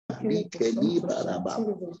Likeli baraba,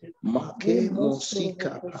 make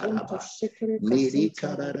musika paraba,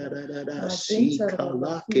 mirika da shika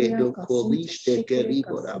lake do koliste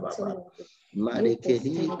kelibo rababa,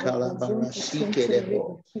 marekeli kalabara shike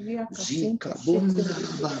debo, zika bunda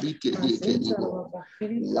barike de kelibo,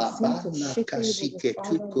 labana kasike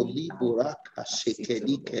tuko libura kasike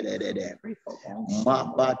likelede,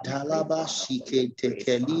 mabatalaba shike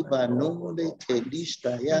tekeliba nonde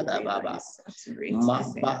kelista yada baba.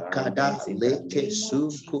 Mabakada leke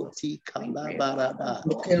sunkoti kalabaraba.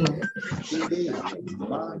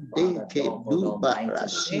 Mandeke dubara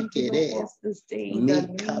shikere.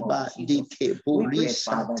 Mikaba dike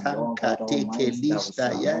bulisa tanka teke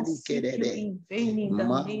lista yadi kerere.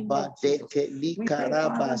 Mabadeke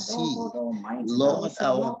likarabasi. Lord,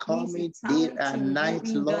 our coming day and night,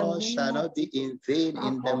 Lord, shall not be in vain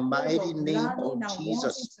in the mighty name of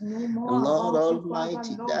Jesus. Lord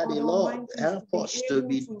Almighty, Daddy, Lord, help us to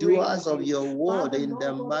be doers of your word in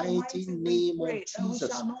the mighty name of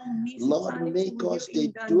Jesus. Lord, make us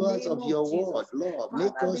the doers of your word. Lord,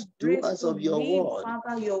 make us doers of your word.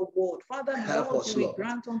 Help us, Lord.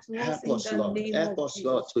 Help us, Lord. Help us,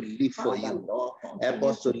 Lord, to live for you. Help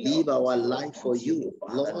us to live our life for you.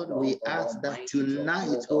 Lord, we ask that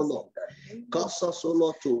tonight, oh Lord, cause us, oh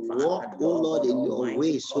Lord, to walk, oh Lord, in your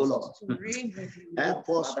ways, oh Lord. Help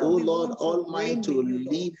us, oh Lord Almighty, to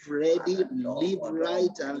live ready, live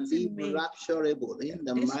right, and live rapturable in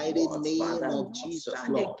the mighty name of Jesus,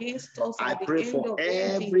 Lord. I pray for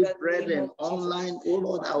every brethren online, oh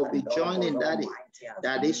Lord, I will be joining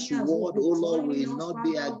that this word, oh Lord, will not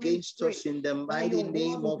be against us in the mighty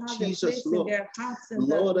name of Jesus, Lord.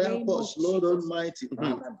 Lord, help us, Lord Almighty.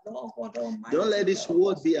 Don't let this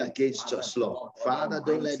word be against us, Lord. Father,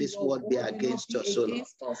 don't let this word be against us, oh Lord.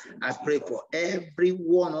 I pray for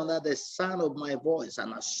everyone under the sound of my voice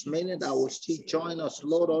and as many that will still join us,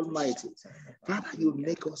 Lord Almighty. Father, you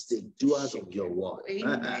make us the doers of your word.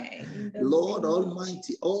 Lord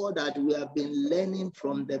Almighty, all that we have been learning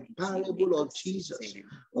from the parable of Jesus,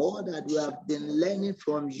 all that we have been learning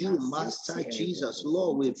from you, Master Jesus,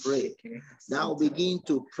 Lord, we pray. Now begin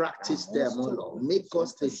to practice them, oh Lord. Make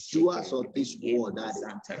us the doers of this word, Daddy.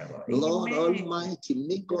 Lord Almighty,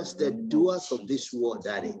 make us the doers of this word,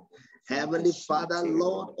 Daddy. Heavenly Father,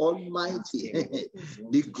 Lord Almighty,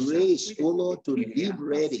 the grace, oh Lord, to live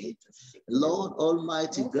ready. Lord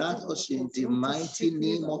Almighty, grant us in the mighty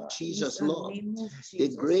name of Jesus, Lord,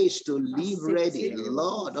 the grace to live ready.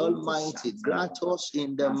 Lord Almighty, grant us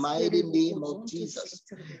in the mighty name of Jesus,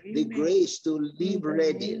 the grace to live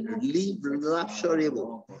ready, live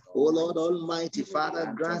rapturable. Oh Lord Almighty,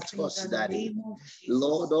 Father, grant us that.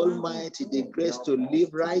 Lord Almighty, the grace to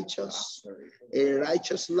live righteous, a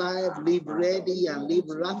righteous life, live ready and live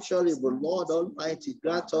rapturable. Lord Almighty,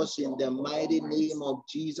 grant us in the mighty name of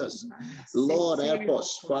Jesus. Lord, help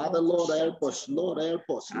us. Father, Lord, help us. Lord, help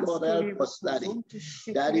us. Lord, help us, Daddy.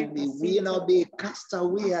 Daddy, we will not be a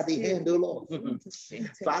castaway at the end, oh Lord.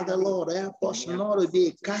 Father, Lord, help us not to be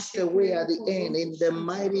a castaway at the end in the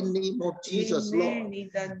mighty name of Jesus, Lord.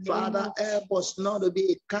 Father, help us not to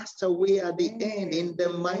be a castaway at the end in the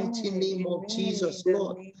mighty name of Jesus,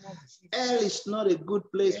 Lord. Hell is not a good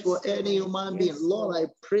place for any human being. Lord, I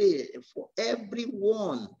pray for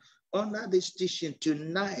everyone under this teaching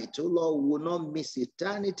tonight, oh Lord, will not miss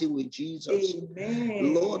eternity with Jesus.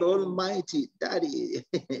 Amen. Lord Almighty, Daddy,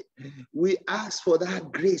 we ask for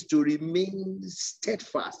that grace to remain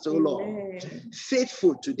steadfast, oh Lord,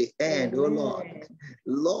 faithful to the end, oh Lord.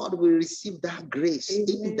 Lord, we receive that grace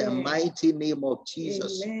in the mighty name of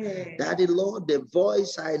Jesus. Daddy, Lord, the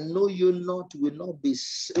voice I know you not will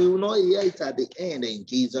not hear it at the end in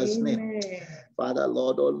Jesus' name. Father,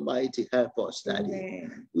 Lord Almighty, help us, Daddy.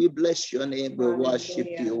 We bless your name, we worship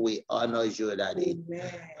you, we honor you, Daddy.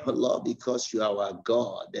 Lord, because you are our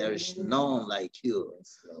God, there is none like you.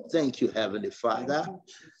 Thank you, Heavenly Father.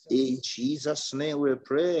 In Jesus' name we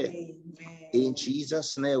pray. In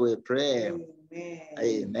Jesus' name we pray.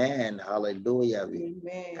 Amen. Hallelujah.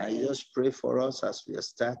 Amen. I just pray for us as we are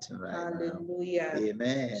starting right Hallelujah. Now.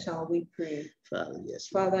 Amen. Shall we pray? Father, yes.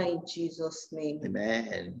 Father, in Jesus' name.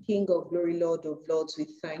 Amen. King of glory, Lord of lords, we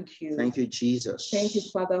thank you. Thank you, Jesus. Thank you,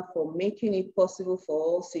 Father, for making it possible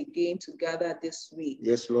for us again to gather this week.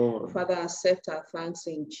 Yes, Lord. Father, accept our thanks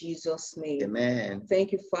in Jesus' name. Amen.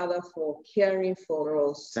 Thank you, Father, for caring for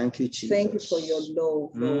us. Thank you, Jesus. Thank you for your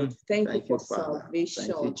love, Lord. Thank you for Father. salvation.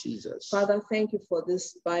 Thank you, Jesus. Father, thank thank you for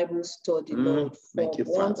this Bible study, Lord, for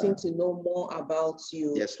wanting to know more about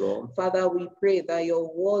you. Yes, Lord. Father, we pray that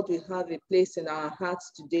your word will have a place in our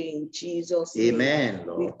hearts today in Jesus' name. Amen,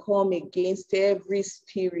 Lord. We come against every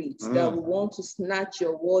spirit that we want to snatch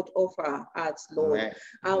your word off our hearts, Lord. Amen.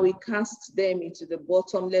 And we cast them into the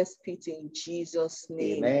bottomless pit in Jesus'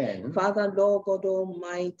 name. Amen. Father, Lord God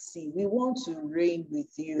Almighty, we want to reign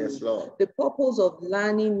with you. Yes, Lord. The purpose of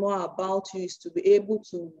learning more about you is to be able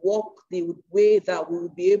to walk the way that we will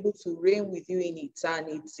be able to reign with you in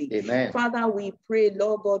eternity. Amen. Father, we pray,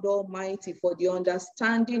 Lord God Almighty, for the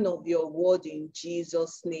understanding of your word in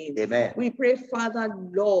Jesus' name. Amen. We pray, Father,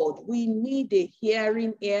 Lord, we need a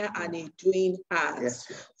hearing ear and a doing heart.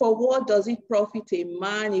 Yes. For what does it profit a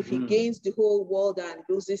man if he gains the whole world and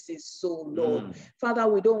loses his soul, Lord? Father,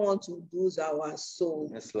 we don't want to lose our soul.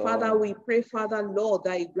 Yes, Lord. Father, we pray, Father, Lord,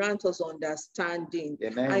 that you grant us understanding.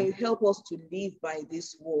 Amen. And you help us to live by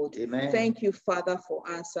this word. Amen. Thank you, Father, for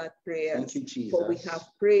answered prayers. Thank you, Jesus. For we have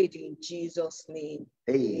prayed in Jesus' name.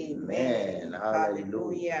 Amen.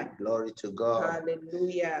 Hallelujah. Glory to God.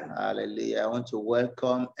 Hallelujah. Hallelujah. I want to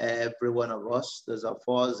welcome every one of us, those of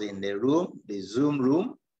us in the room, the Zoom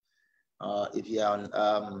room. If you're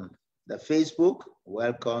on the Facebook,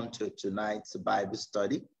 welcome to tonight's Bible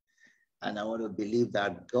study. And I want to believe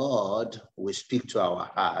that God will speak to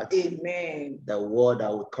our hearts. Amen. The word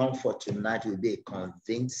that will come for tonight will be a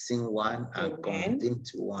convincing one and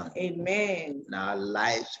convincing one. Amen. And our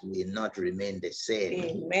lives will not remain the same.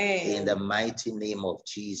 Amen. In the mighty name of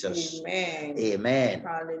Jesus. Amen. Amen.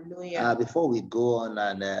 Hallelujah. Before we go on,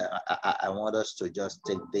 and I want us to just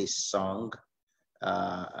take this song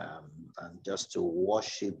and just to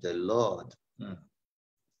worship the Lord.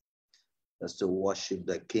 Just to worship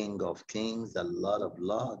the King of Kings, the Lord of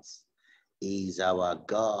Lords. He is our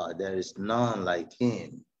God. There is none like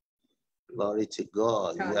him. Glory to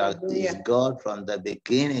God. He is God from the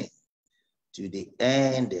beginning to the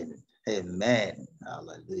ending. Amen.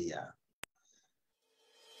 Hallelujah.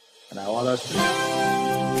 And I want us to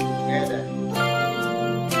together.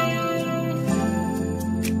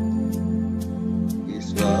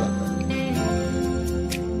 Yes, Lord.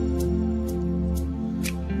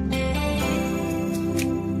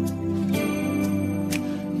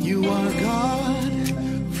 You are God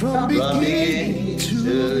from beginning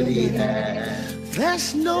to the end.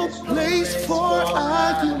 There's no place for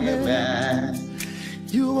argument.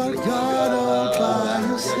 You are God all by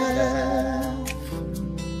yourself.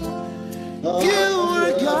 You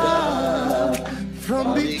are God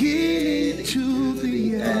from beginning to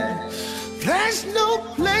the end. There's no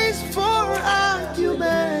place for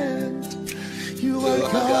argument. You are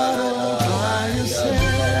God all by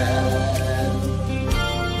yourself.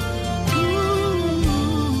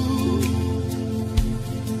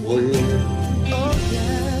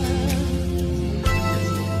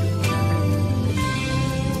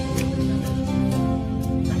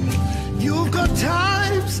 You've got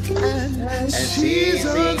times and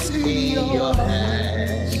seasons in your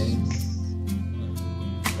hands.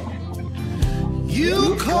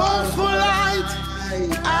 You call for light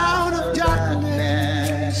out of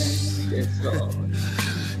darkness.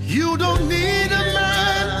 You don't need a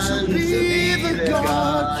man to be the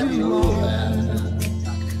God you are.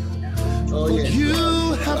 But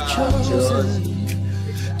you have chosen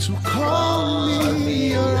to call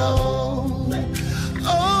me your own.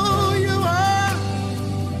 Oh, you are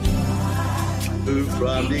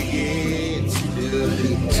from beginning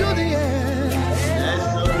to the end. There's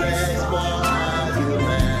no rest for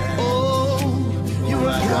argument. Oh, you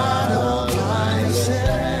are God all by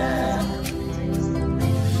yourself.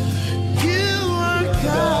 You are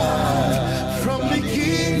God from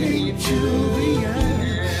beginning to the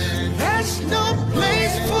end. There's no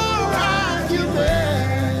place for argument.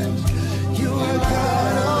 You are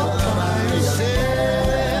God all by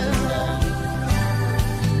yourself.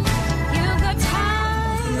 You've got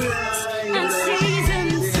times and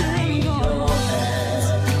seasons in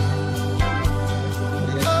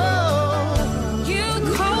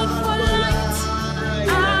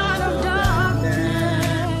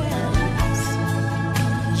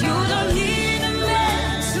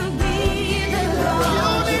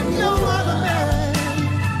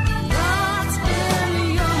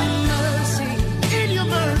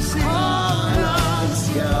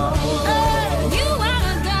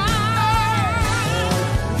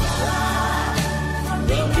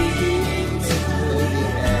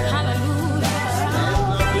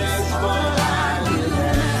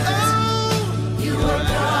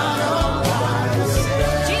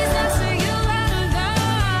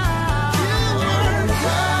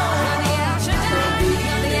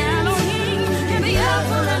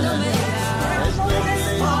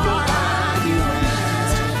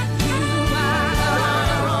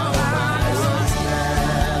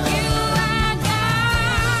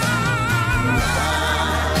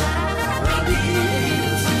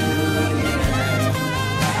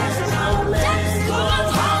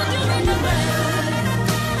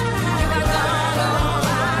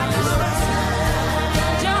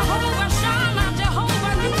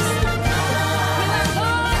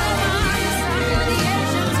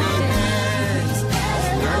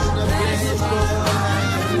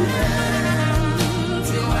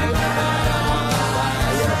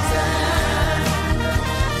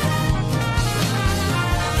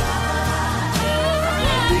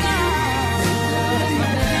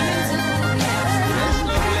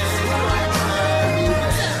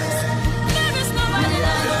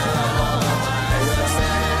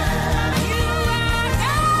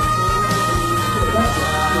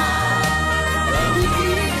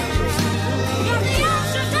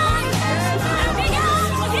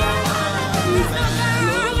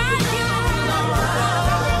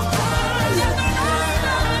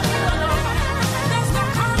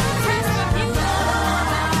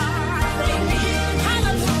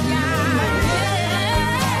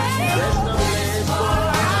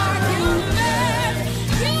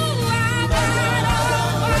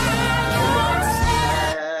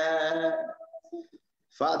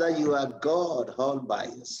Father, you are God all by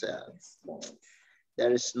yourself.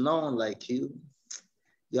 There is none like you.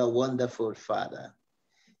 You are wonderful, Father.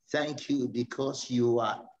 Thank you because you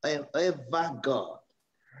are ever God.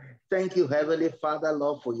 Thank you, Heavenly Father,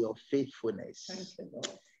 Lord, for your faithfulness. Thank you, Lord.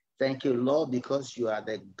 Thank you, Lord, because you are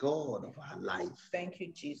the God of our life. Thank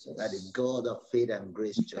you, Jesus. You are the God of Faith and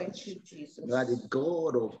Grace Church. Thank you, Jesus. You are the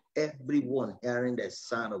God of everyone hearing the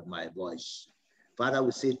sound of my voice. Father,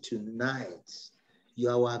 we say tonight, you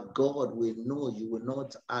are our God. We know you will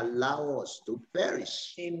not allow us to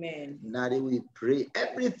perish. Amen. Now that we pray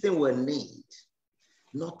everything we need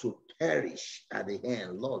not to perish at the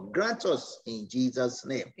end. Lord, grant us in Jesus'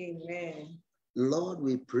 name. Amen. Lord,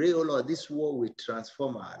 we pray, oh Lord, this word will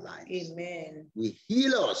transform our lives. Amen. We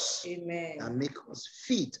heal us. Amen. And make us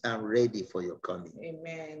fit and ready for your coming.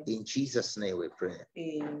 Amen. In Jesus' name we pray.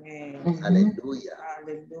 Amen. Hallelujah.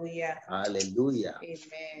 Hallelujah. Hallelujah.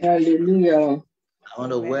 Amen. Hallelujah. I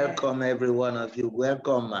want to welcome every one of you.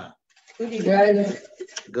 Welcome, ma. Good evening.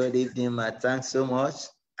 Good evening, ma. Thanks so much.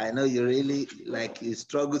 I know you really, you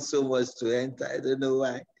struggle so much to enter. I don't know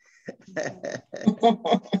why.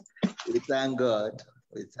 We thank God.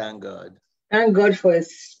 We thank God. Thank God for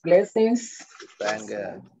his blessings. Thank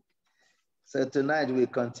God. So tonight we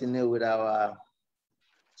continue with our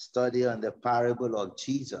study on the parable of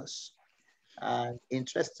Jesus. And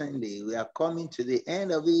interestingly, we are coming to the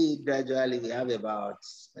end of it gradually. We have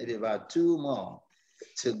maybe about 2 more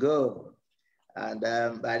to go. And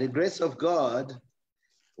by the grace of God,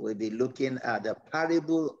 we'll be looking at the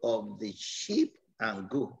parable of the sheep and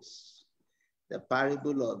goats. The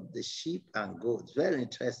parable of the sheep and goats. Very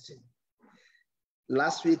interesting.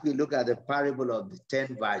 Last week, we looked at the parable of the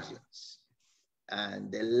 10 virgins.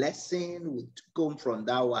 And the lesson we took from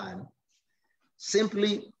that one,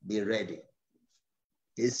 simply be ready.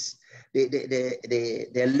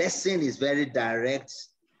 The lesson is very direct,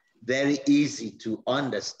 very easy to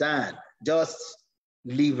understand. Just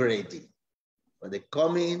live ready for the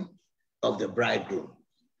coming of the bridegroom.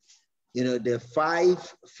 You know, the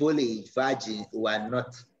 5 foolish virgins were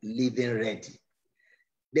not living ready.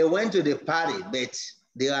 They went to the party, but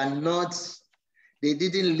they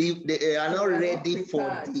didn't live, they are not ready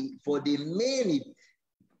for the main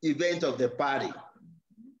event of the party.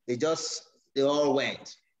 They all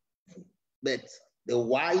went. But the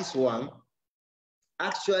wise one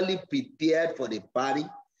actually prepared for the party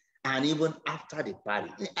and even after the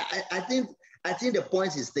party. I think the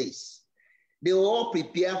point is this. They all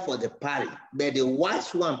prepared for the party, but the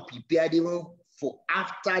wise one prepared even for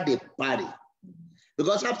after the party.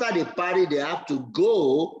 Because after the party, they have to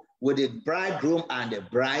go with the bridegroom and the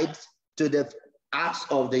bride to the house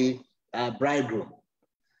of the bridegroom.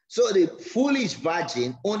 So the foolish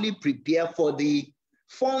virgin only prepared for the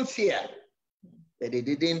funfair, but they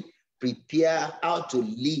didn't prepare how to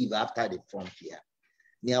live after the funfair.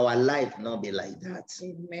 May our life not be like that.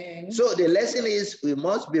 Amen. So the lesson is we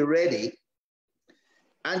must be ready,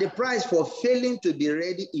 and the price for failing to be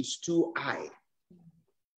ready is too high.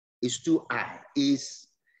 It's too high. It's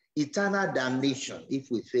eternal damnation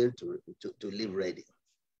if we fail to live ready.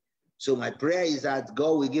 So my prayer is that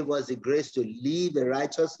God will give us the grace to live a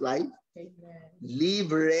righteous life, Amen.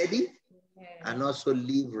 live ready, Amen. and also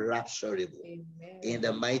live rapturable. Amen. In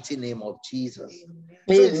the mighty name of Jesus.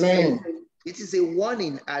 Amen. So Amen. it is a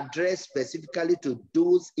warning addressed specifically to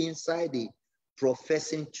those inside the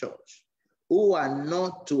professing church who are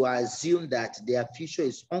not to assume that their future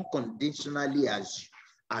is unconditionally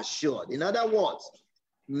assured. In other words,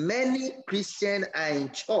 many Christians are in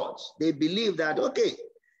church. They believe that, okay,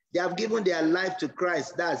 they have given their life to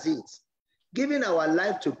Christ. That's it. Giving our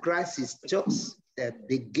life to Christ is just the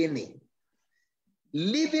beginning.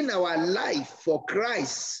 Living our life for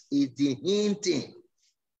Christ is the hinting.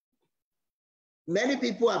 Many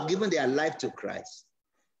people have given their life to Christ,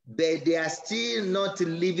 but they are still not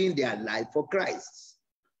living their life for Christ.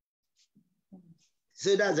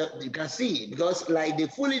 So that's what you can see, because like the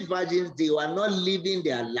foolish virgins, they were not living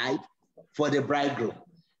their life for the bridegroom.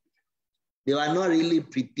 They were not really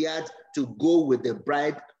prepared to go with the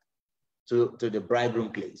bride to the bridegroom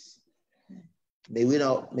place. May we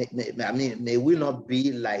not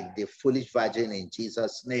be like the foolish virgin in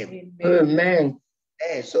Jesus' name. Amen.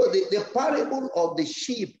 So the parable of the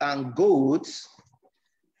sheep and goats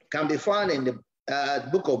can be found in the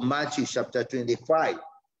book of Matthew, chapter 25.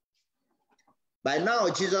 By now,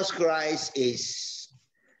 Jesus Christ is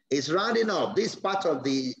rounding up this part of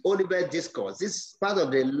the Olivet Discourse, this part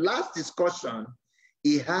of the last discussion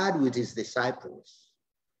he had with his disciples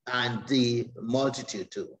and the multitude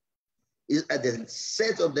too. Is at the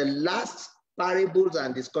set of the last parables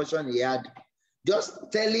and discussion he had,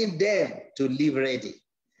 just telling them to live ready.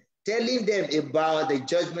 telling them about the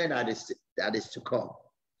judgment that is to come.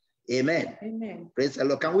 Amen. Amen. Praise the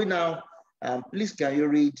Lord. Can we now, please, can you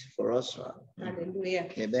read for us? Hallelujah.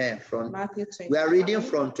 Amen. From Matthew 25. We are reading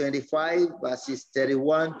from 25 verses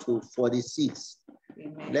 31 to 46.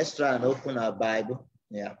 Amen. Let's try and open our Bible.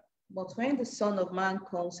 Yeah. But when the Son of Man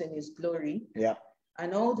comes in his glory, yeah,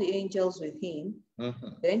 and all the angels with him,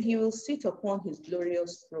 then he will sit upon his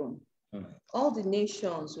glorious throne. All the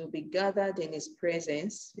nations will be gathered in his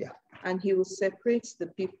presence, yeah, and he will separate the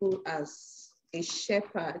people as a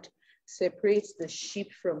shepherd separates the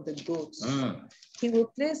sheep from the goats. He will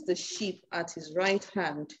place the sheep at his right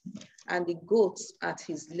hand and the goats at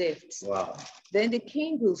his left. Wow. Then the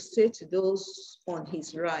king will say to those on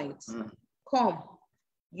his right, come,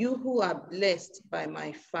 you who are blessed by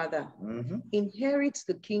my Father, inherit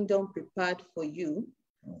the kingdom prepared for you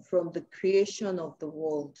from the creation of the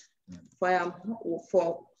world.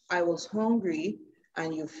 For I was hungry,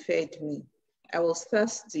 and you fed me. I was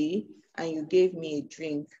thirsty, and you gave me a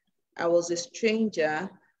drink. I was a stranger,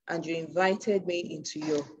 and you invited me into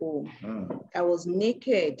your home. I was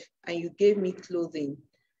naked, and you gave me clothing.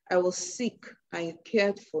 I was sick, and you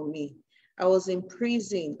cared for me. I was in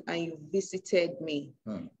prison, and you visited me.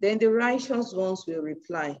 Then the righteous ones will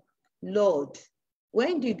reply, Lord,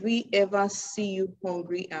 when did we ever see you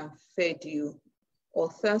hungry and fed you, or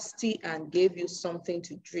thirsty and gave you something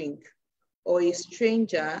to drink, or a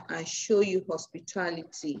stranger and show you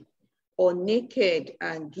hospitality, or naked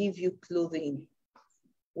and give you clothing?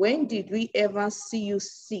 When did we ever see you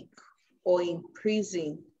sick or in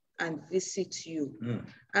prison and visit you?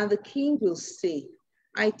 And the king will say,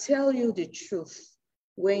 I tell you the truth,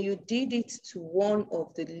 when you did it to one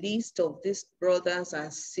of the least of these brothers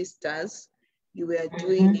and sisters, you were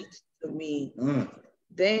doing it to me.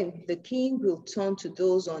 Then the king will turn to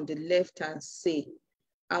those on the left and say,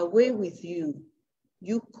 away with you,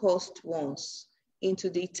 you cursed ones, into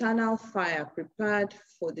the eternal fire prepared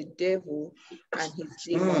for the devil and his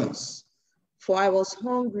demons. For I was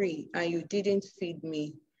hungry, and you didn't feed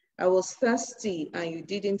me. I was thirsty, and you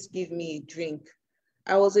didn't give me a drink.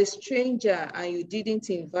 I was a stranger, and you didn't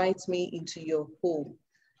invite me into your home.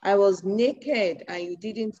 I was naked, and you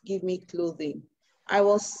didn't give me clothing. I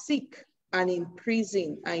was sick and in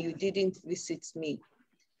prison, and you didn't visit me.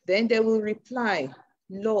 Then they will reply,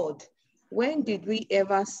 Lord, when did we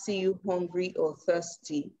ever see you hungry or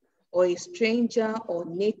thirsty, or a stranger, or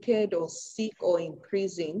naked, or sick, or in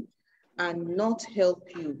prison, and not help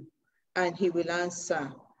you? And he will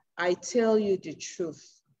answer, I tell you the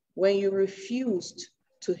truth, when you refused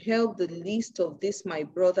to help the least of these my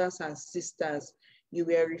brothers and sisters, you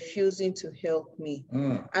were refusing to help me.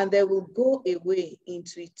 And they will go away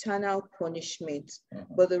into eternal punishment,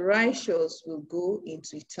 but the righteous will go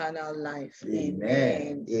into eternal life.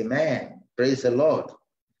 Amen. Amen. Praise the Lord.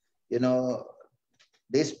 You know,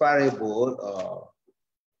 this parable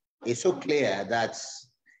is so clear that,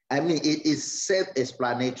 I mean, it is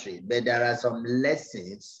self-explanatory, but there are some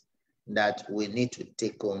lessons that we need to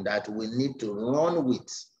take on, that we need to run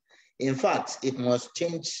with. In fact, it must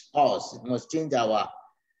change us. It must change our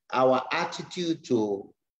attitude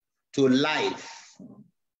to life.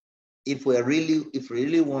 If we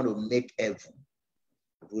really want to make heaven,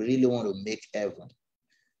 we really want to make heaven.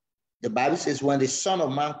 The Bible says, when the Son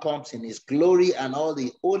of Man comes in his glory and all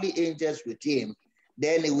the holy angels with him,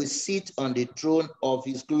 then he will sit on the throne of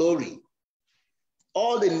his glory.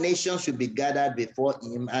 All the nations will be gathered before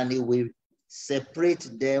him, and he will separate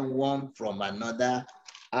them one from another,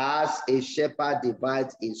 as a shepherd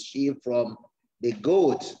divides his sheep from the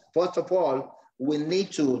goats. First of all, we need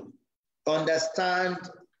to understand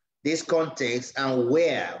this context and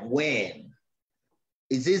where, when.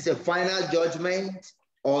 Is this the final judgment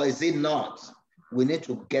or is it not? We need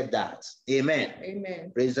to get that. Amen.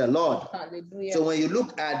 Amen. Praise the Lord. Hallelujah. So when you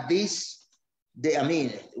look at this,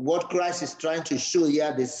 what Christ is trying to show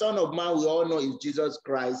here, the Son of Man, we all know, is Jesus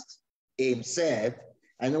Christ himself.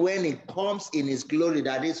 And when he comes in his glory,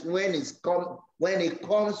 that is when he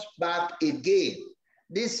comes back again,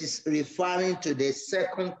 this is referring to the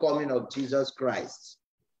second coming of Jesus Christ.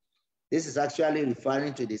 This is actually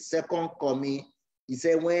referring to the second coming. He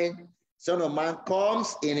said, when Son of Man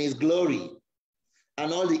comes in his glory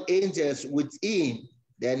and all the angels with him,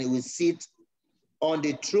 then he will sit on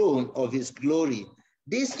the throne of his glory.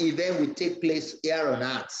 This event will take place here on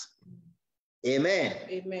earth. Amen.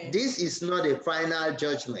 Amen. This is not a final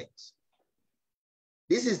judgment.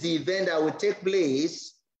 This is the event that will take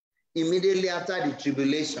place immediately after the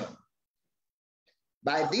tribulation.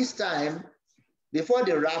 By this time, before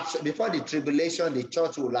the rapture, before the tribulation, the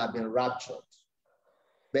church will have been raptured.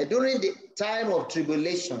 But during the time of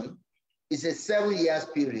tribulation, it's a 7 years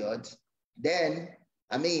period. Then,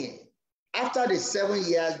 I mean, after the 7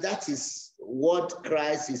 years, that is what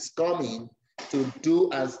Christ is coming to do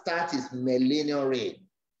and start his millennial reign.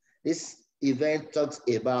 This event talks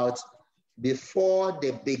about before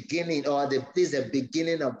the beginning, or this is the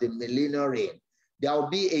beginning of the millennial reign. There will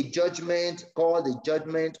be a judgment called the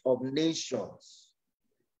judgment of nations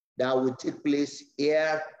that will take place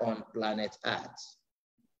here on planet Earth.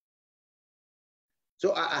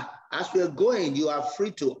 So as we're going, you are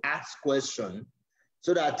free to ask questions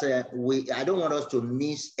so that I don't want us to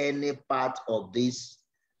miss any part of this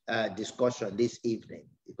discussion this evening,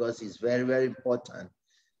 because it's very, very important.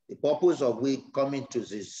 The purpose of we coming to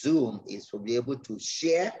the Zoom is to be able to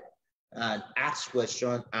share and ask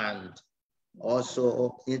questions and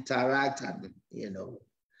also interact and,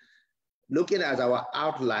 looking at our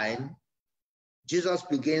outline, Jesus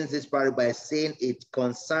begins this parable by saying it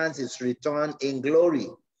concerns his return in glory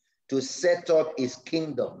to set up his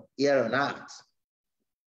kingdom here on earth.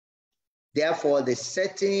 Therefore, the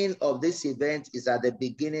setting of this event is at the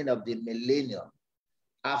beginning of the millennium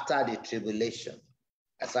after the tribulation.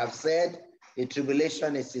 As I've said, the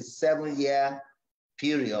tribulation is a 7-year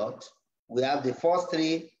period. We have the first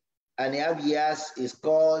 3.5 years is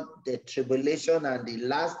called the tribulation, and the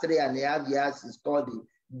last 3.5 years is called the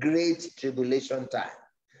Great Tribulation time.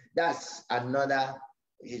 That's another,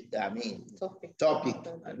 topic,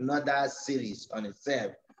 another series on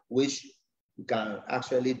itself, which you can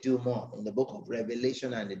actually do more in the book of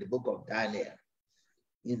Revelation and in the book of Daniel.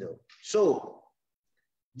 So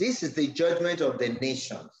this is the judgment of the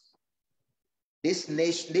nations. This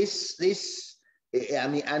nation,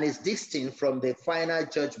 and it's distinct from the final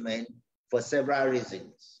judgment for several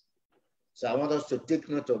reasons. So I want us to take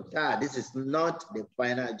note of that. This is not the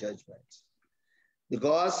final judgment,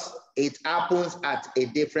 because it happens at a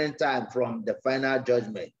different time from the final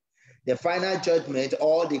judgment. The final judgment,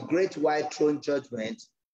 or the great white throne judgment,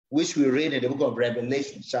 which we read in the book of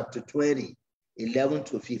Revelation, chapter 20, 11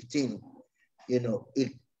 to 15,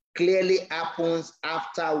 it clearly happens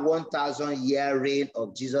after 1,000-year reign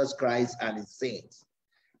of Jesus Christ and his saints.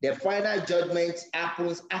 The final judgment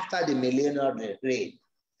happens after the millennial reign.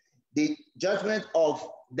 The judgment of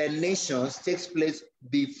the nations takes place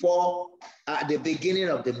before the beginning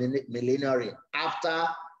of the millennial reign, after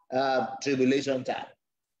tribulation time.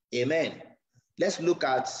 Amen. Let's look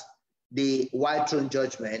at the white throne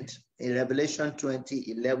judgment in Revelation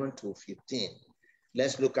 20, 11 to 15.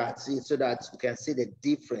 Let's look at it so that you can see the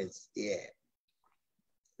difference here.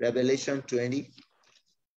 Revelation 20.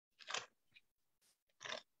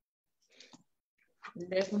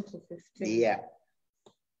 11 to 15. Yeah.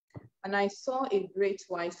 And I saw a great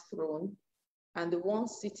white throne, and the one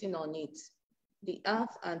sitting on it. The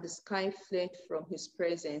earth and the sky fled from his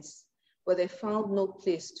presence, but they found no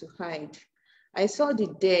place to hide. I saw the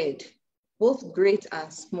dead, both great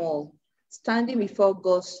and small, standing before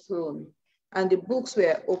God's throne, and the books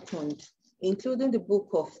were opened, including the book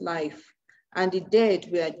of life, and the dead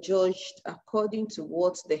were judged according to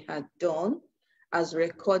what they had done, as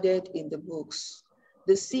recorded in the books.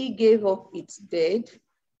 The sea gave up its dead,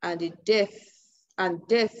 and death and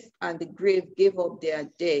the grave gave up their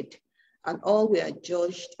dead, and all were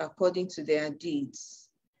judged according to their deeds.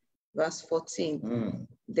 Verse 14.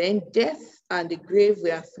 Then death and the grave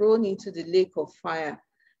were thrown into the lake of fire.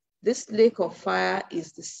 This lake of fire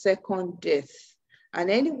is the second death, and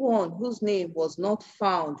anyone whose name was not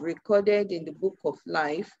found recorded in the book of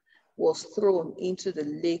life was thrown into the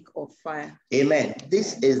lake of fire. Amen.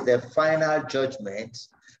 This is the final judgment,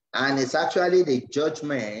 and it's actually the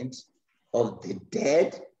judgment of the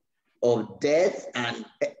dead, of death, and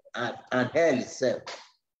hell itself.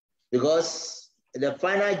 Because the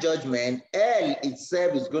final judgment, hell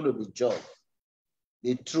itself is going to be judged,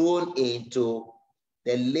 be thrown into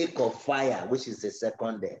the lake of fire, which is the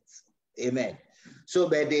second death. Amen. So,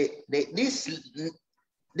 but this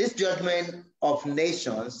judgment of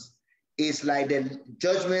nations is like the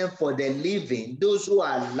judgment for the living, those who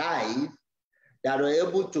are alive, that are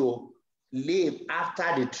able to live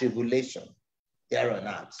after the tribulation here on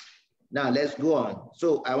earth. Now, let's go on.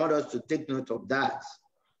 So I want us to take note of that.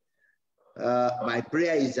 My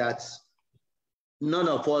prayer is that none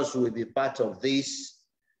of us will be part of this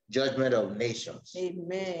judgment of nations.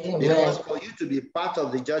 Amen. Because for you to be part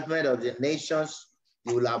of the judgment of the nations,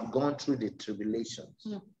 you will have gone through the tribulations.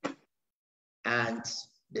 And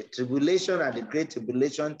the tribulation and the great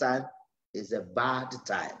tribulation time is a bad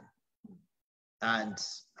time. And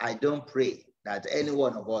I don't pray that any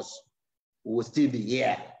one of us will still be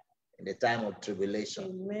here in the time of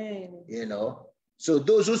tribulation. Amen. So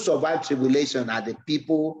those who survive tribulation are the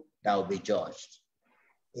people that will be judged.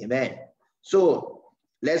 Amen. So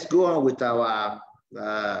let's go on with our,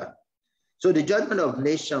 so the judgment of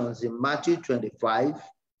nations in Matthew 25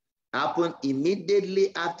 happened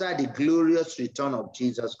immediately after the glorious return of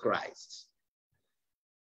Jesus Christ.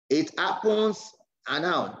 It happens, and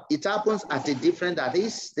now it happens at a different, that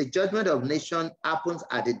is, the judgment of nation happens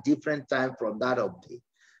at a different time from that of the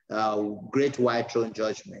great white throne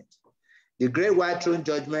judgment. The great white throne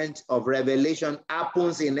judgment of Revelation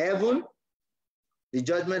happens in heaven. The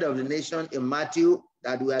judgment of the nation in Matthew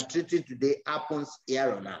that we are treating today happens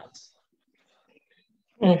here on earth.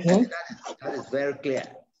 That is very clear.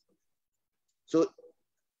 So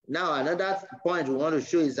now another point we want to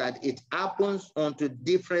show is that it happens onto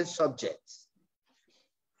different subjects.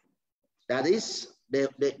 That is,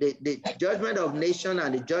 the judgment of nation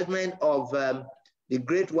and the judgment of the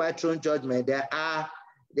great white throne judgment, they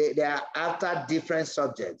are after different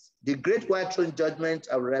subjects. The great white throne judgment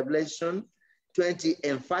of Revelation 20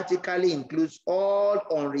 emphatically includes all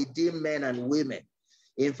unredeemed men and women.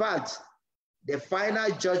 In fact, the final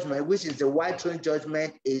judgment, which is the white throne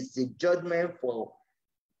judgment, is the judgment for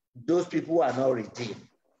those people who are not redeemed,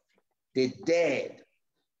 the dead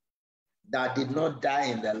that did not die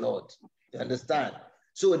in the Lord. You understand?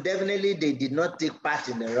 So definitely they did not take part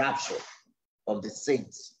in the rapture of the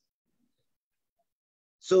saints.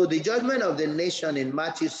 So the judgment of the nation in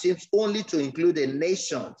Matthew seems only to include the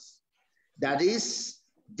nations, that is,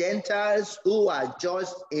 Gentiles who are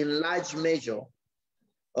judged in large measure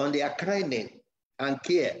on their kindness and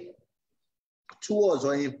care towards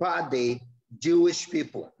or in part the Jewish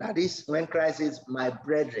people. That is when Christ says, my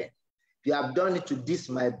brethren. You have done it to this,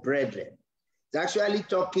 my brethren. It's actually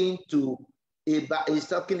talking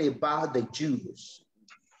about the Jews.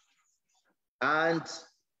 And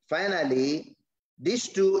finally, these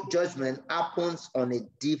two judgments happens on a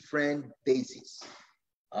different basis.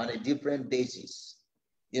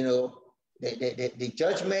 You know, the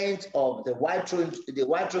judgment of the white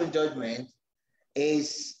throne judgment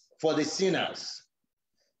is for the sinners.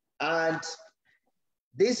 And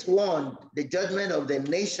this one, the judgment of the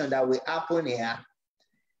nation that will happen here,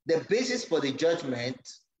 the basis for the judgment,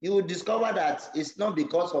 you will discover that it's not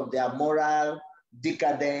because of their moral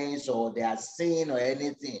decadence or their sin or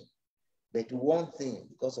anything, but one thing,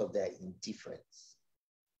 because of their indifference.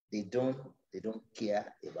 They don't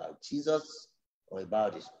care about Jesus or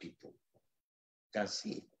about his people. You can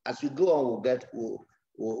see it. As we go on,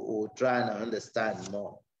 we'll try and understand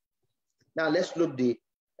more. Now let's look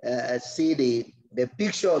see the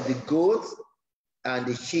picture of the goats and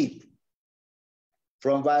the sheep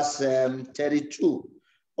from verse 32.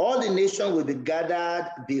 All the nations will be gathered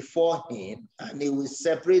before him, and he will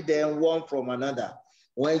separate them one from another.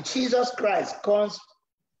 When Jesus Christ comes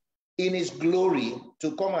in his glory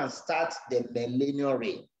to come and start the millennial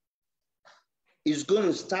reign, he's going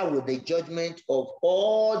to start with the judgment of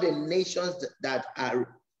all the nations that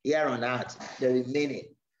are here on earth, the remaining.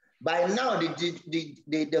 By now,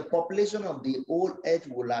 the population of the whole earth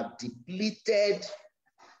will have depleted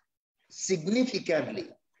significantly.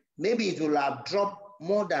 Maybe it will have dropped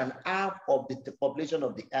more than half of the population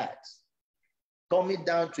of the earth, coming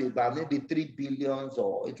down to about maybe 3 billion,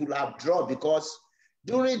 or it will have dropped because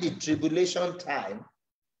during the tribulation time,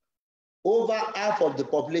 over half of the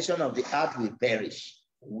population of the earth will perish,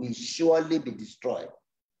 will surely be destroyed.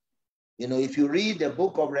 You know, if you read the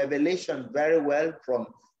book of Revelation very well from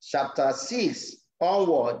chapter 6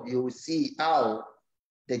 onward, you will see how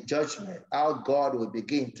the judgment, how God will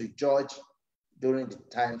begin to judge during the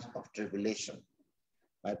times of tribulation.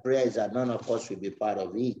 My prayer is that none of us will be part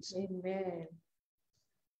of it. Amen.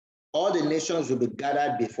 All the nations will be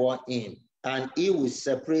gathered before him, and he will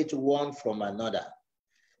separate one from another.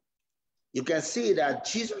 You can see that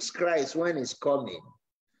Jesus Christ, when he's coming,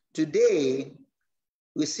 today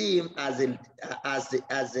we see him as a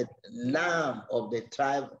lamb of the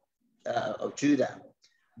tribe of Judah.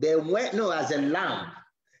 As a lamb.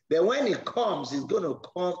 But when he comes, he's going to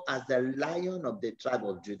come as the lion of the tribe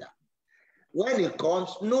of Judah. When he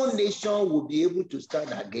comes, no nation will be able to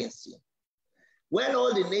stand against him. When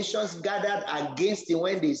all the nations gathered against him,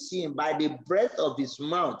 when they see him, by the breath of his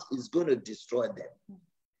mouth, he's going to destroy them.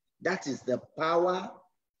 That is the power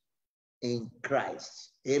in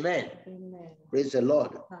Christ. Amen. Amen. Praise the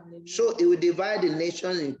Lord. Hallelujah. So he will divide the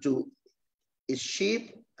nations into a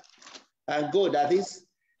sheep and goat. That is,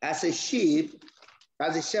 as a sheep,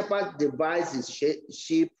 as a shepherd divides his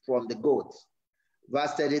sheep from the goats.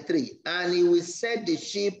 Verse 33, and he will set the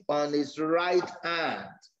sheep on his right hand,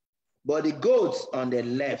 but the goats on the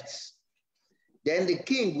left. Then the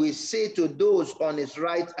king will say to those on his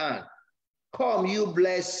right hand, come, you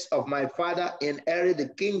blessed of my father, inherit the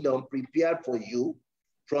kingdom prepared for you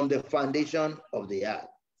from the foundation of the earth.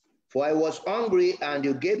 For I was hungry, and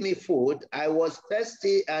you gave me food. I was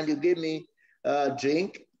thirsty, and you gave me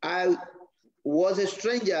drink. I was a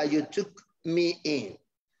stranger, you took me in.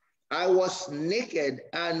 I was naked,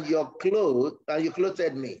 and you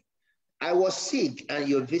clothed me. I was sick, and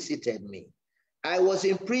you visited me. I was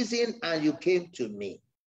in prison, and you came to me.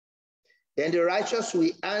 Then the righteous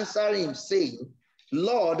will answer him, saying,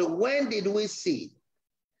 Lord, when did we see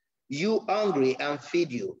you hungry and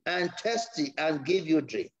feed you, and thirsty and give you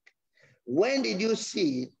drink? When did we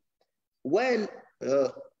see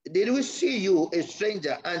you a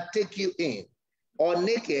stranger and take you in, or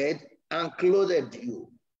naked and clothed you?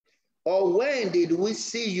 Or when did we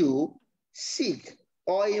see you sick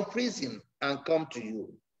or in prison and come to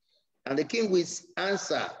you? And the king will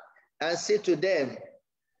answer and say to them,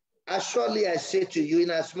 Surely I say to you,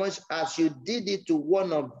 inasmuch as you did it to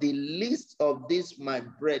one of the least of these my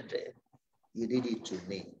brethren, you did it to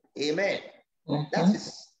me. Amen.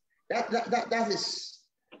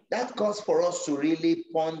 That calls for us to really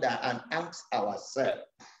ponder and ask ourselves,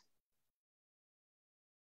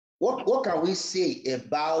 what can we say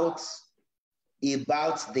about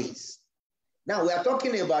this? Now we are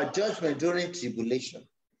talking about judgment during tribulation.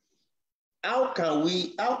 How can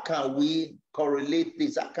we correlate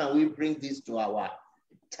this? How can we bring this to our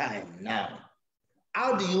time now?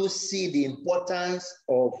 How do you see the importance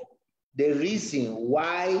of the reason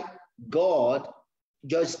why God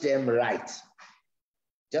judged them right?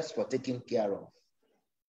 Just for taking care of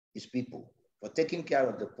his people, for taking care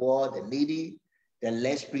of the poor, the needy, the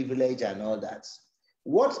less privileged, and all that.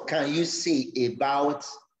 What can you say about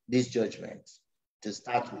this judgment to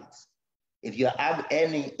start with? If you have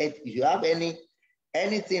anything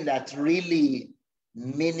that really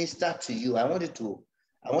minister to you, I want you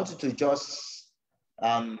to just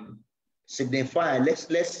signify. Let's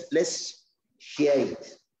share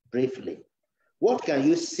it briefly. What can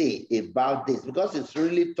you say about this? Because it's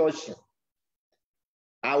really touching.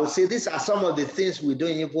 I would say these are some of the things we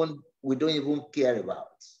don't even care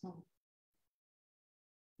about.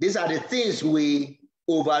 These are the things we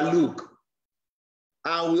overlook.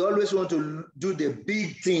 And we always want to do the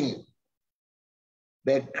big thing.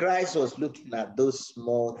 But Christ was looking at those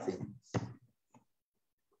small things.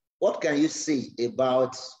 What can you say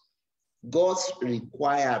about God's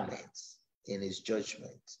requirements in his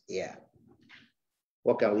judgment? Yeah.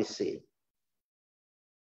 What can we say?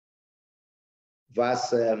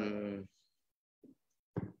 Verse, if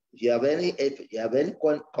you have any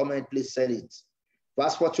comment, please send it.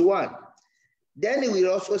 Verse 41. Then he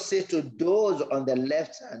will also say to those on the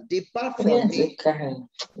left hand, depart from me.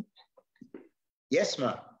 Yes,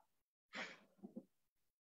 ma'am.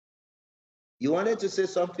 You wanted to say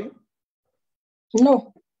something?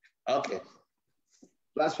 No. Okay.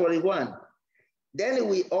 Verse 41. Then he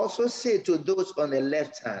will also say to those on the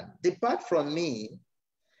left hand, depart from me,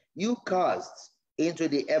 you cast into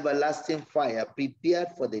the everlasting fire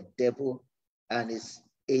prepared for the devil and his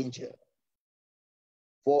angel.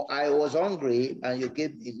 For I was hungry, and you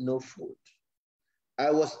gave me no food.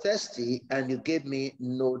 I was thirsty, and you gave me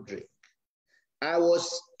no drink. I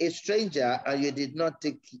was a stranger, and you did not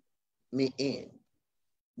take me in.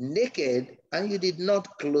 Naked, and you did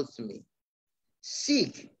not clothe me.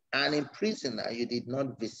 Sick and in prison, and you did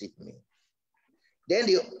not visit me. Then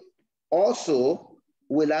they also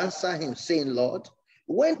will answer him, saying, Lord,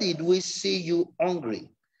 when did we see you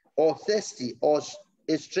hungry, or thirsty, or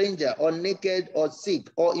a stranger, or naked, or sick,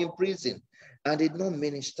 or in prison, and did not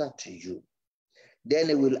minister to you? Then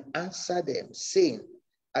he will answer them, saying,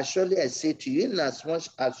 Surely I say to you, inasmuch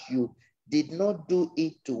as you did not do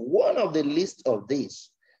it to one of the least of these,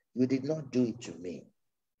 you did not do it to me.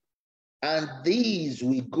 And these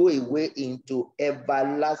will go away into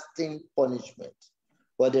everlasting punishment,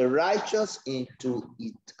 but the righteous into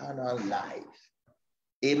eternal life.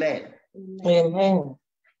 Amen. Amen.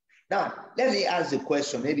 Now, let me ask the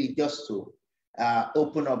question, maybe just to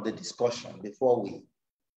open up the discussion before we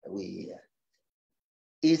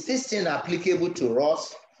is this thing applicable to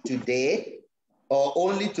us today, or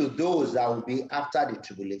only to those that will be after the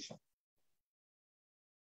tribulation?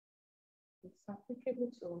 It's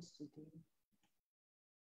applicable to us today.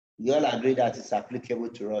 You all agree that it's applicable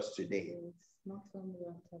to us today? It's not only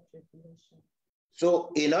after tribulation.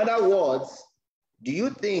 So, in other words, do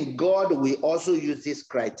you think God will also use this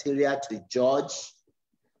criteria to judge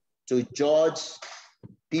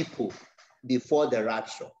people before the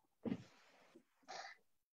rapture?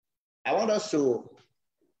 I want us to,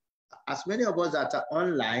 as many of us that are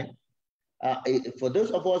online, for those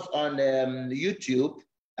of us on YouTube,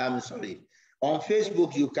 on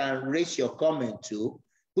Facebook, you can raise your comment too.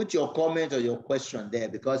 Put your comment or your question there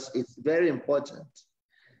because it's very important.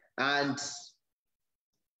 And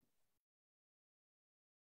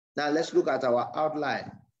now let's look at our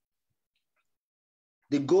outline.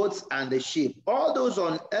 The goats and the sheep, all those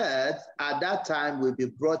on earth at that time will be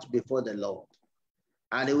brought before the Lord,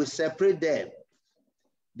 and he will separate them.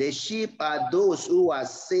 The sheep are those who are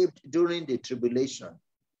saved during the tribulation.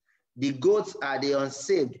 The goats are the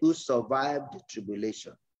unsaved who survived the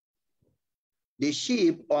tribulation. The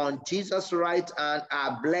sheep on Jesus' right hand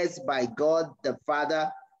are blessed by God the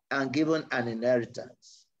Father and given an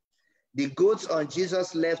inheritance. The goats on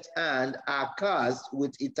Jesus' left hand are cursed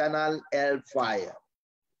with eternal hellfire.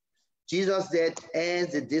 Jesus' death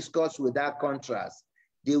ends the discourse with that contrast.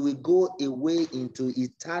 They will go away into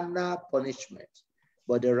eternal punishment,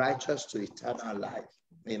 but the righteous to eternal life.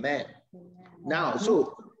 Amen. Now,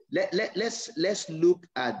 so let's look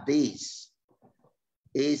at this.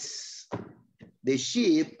 Is the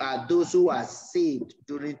sheep are those who are saved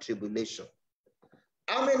during tribulation.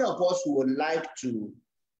 How many of us would like to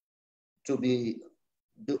be?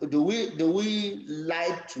 Do we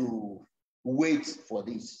like to wait for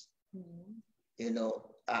this? You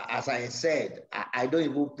know, as I said, I don't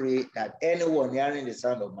even pray that anyone hearing the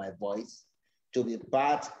sound of my voice to be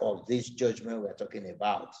part of this judgment we're talking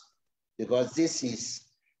about, because this is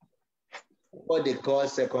what they call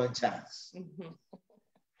second chance.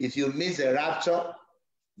 If you miss a rapture,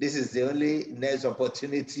 this is the only next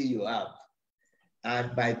opportunity you have.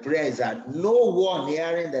 And my prayer is that no one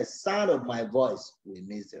hearing the sound of my voice will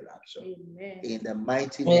miss the rapture. Amen. In the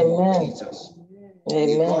mighty name of Jesus.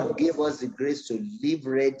 May God give us the grace to live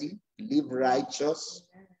ready, live righteous,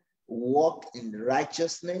 walk in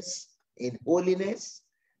righteousness, in holiness,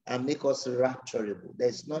 and make us rapturable.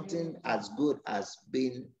 There's nothing as good as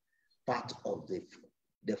being part of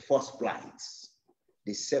the first flight.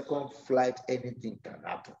 The second flight, anything can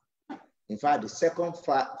happen. In fact, the second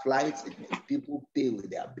flight, people pay with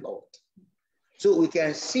their blood. So we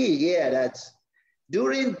can see here that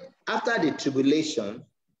after the tribulation,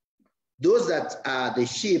 those that are the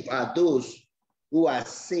sheep are those who are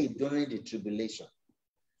saved during the tribulation.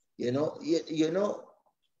 You know,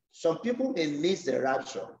 some people may miss the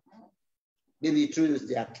rapture, maybe through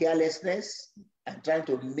their carelessness and trying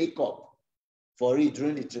to make up for it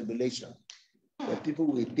during the tribulation. But people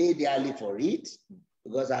will pay dearly for it,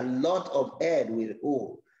 because a lot of head will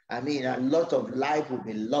owe. I mean, a lot of life will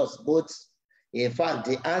be lost. But in fact,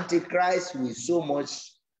 the Antichrist will so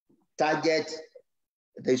much target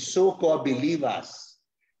the so-called believers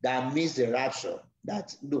that miss the rapture.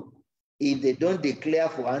 That look, if they don't declare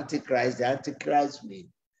for Antichrist, the Antichrist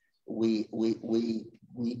will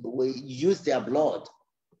use their blood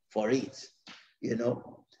for it. You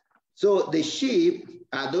know. So the sheep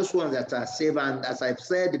are those ones that are saved, and as I've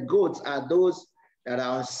said, the goats are those that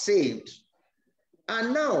are unsaved.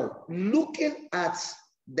 And now, looking at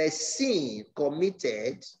the sin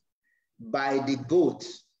committed by the goat,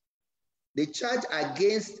 the charge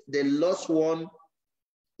against the lost one,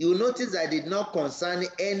 you notice that did not concern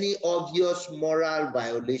any obvious moral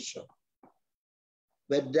violation.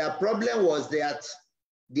 But their problem was that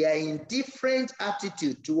their indifferent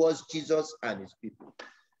attitude towards Jesus and his people.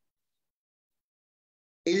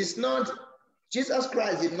 It is not, Jesus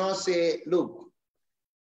Christ did not say, look,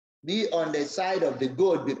 be on the side of the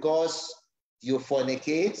goat because you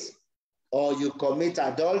fornicate, or you commit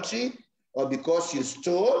adultery, or because you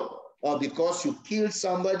stole, or because you killed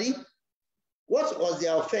somebody. What was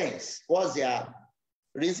their offense? What was their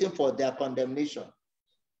reason for their condemnation?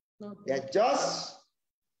 They're just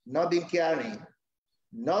not being caring,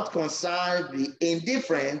 not concerned, be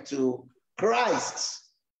indifferent to Christ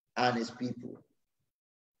and his people.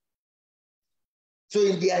 So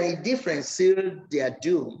in their indifference, sealed their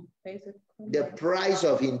doom. The price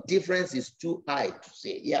of indifference is too high to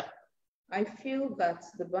say. Yeah. I feel that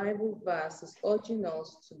the Bible verse is urging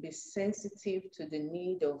us to be sensitive to the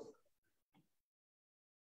need to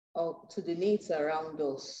the needs around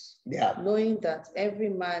us. Yeah. Knowing that every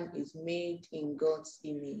man is made in God's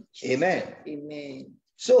image. Amen. Amen.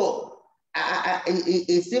 So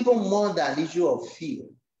it's even more than an issue of fear.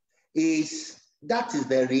 That is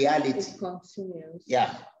the reality. It continues.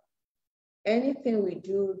 Yeah. Anything we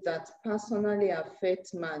do that personally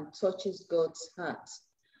affects man touches God's heart.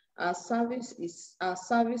 Our service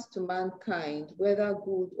to mankind, whether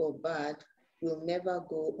good or bad, will never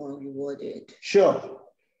go unrewarded. Sure.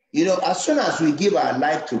 You know, as soon as we give our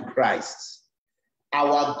life to Christ,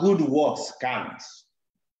 our good works count.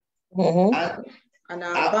 And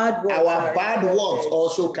our bad works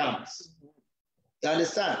also count. You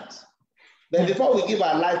understand? But before we give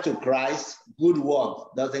our life to Christ, good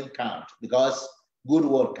work doesn't count, because good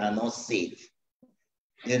word cannot save.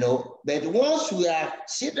 You know, but once we are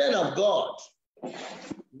children of God,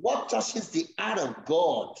 what touches the heart of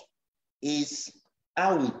God is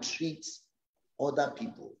how we treat other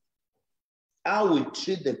people, how we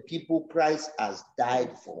treat the people Christ has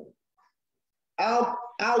died for, how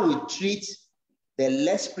we treat the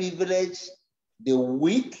less privileged, the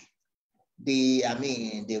weak, the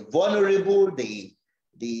vulnerable, the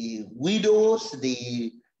widows,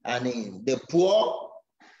 the poor,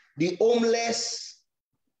 the homeless,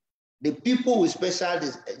 the people with special,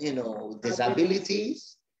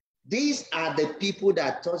 disabilities. These are the people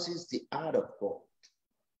that touches the heart of God.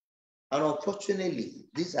 And unfortunately,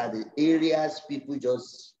 these are the areas we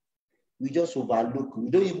just overlook. We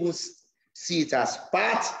don't even see it as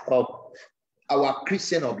part of our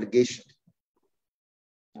Christian obligation.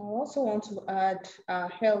 I also want to add our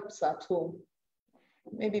helps at home.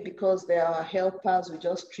 Maybe because they are helpers, we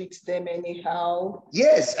just treat them anyhow.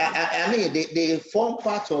 Yes, they form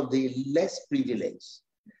part of the less privileged.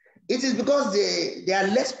 It is because they are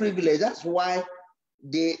less privileged. That's why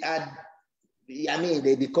they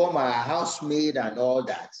become a housemaid and all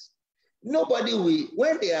that.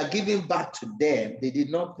 When they are giving back to them, they did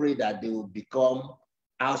not pray that they will become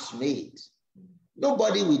housemaids.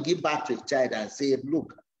 Nobody will give back to a child and say,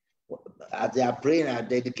 look, as they are praying and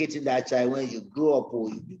dedicating that child, when you grow up, or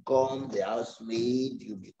you become the housemaid,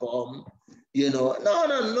 you become, no,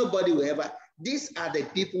 nobody will ever. These are the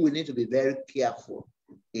people we need to be very careful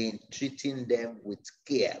in treating them with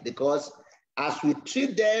care, because as we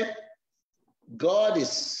treat them, God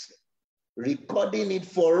is recording it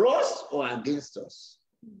for us or against us.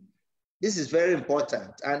 This is very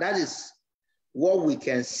important, and that is what we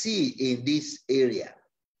can see in this area.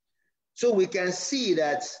 So we can see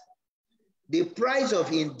that the price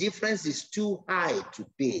of indifference is too high to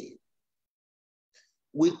pay.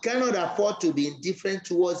 We cannot afford to be indifferent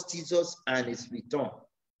towards Jesus and his return.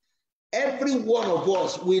 Every one of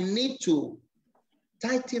us, we need to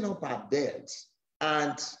tighten up our belts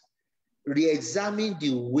and re-examine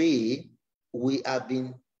the way we have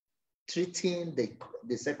been treating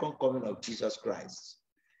the second coming of Jesus Christ.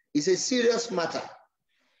 It's a serious matter.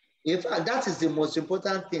 In fact, that is the most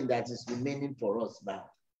important thing that is remaining for us now.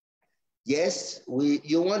 Yes,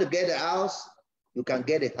 you want to get a house, you can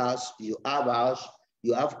get a house, you have a house,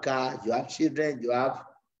 you have cars, you have children, you have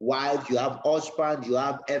wife, you have husband, you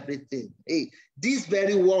have everything. Hey, this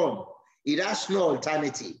very one, it has no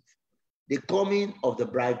alternative. The coming of the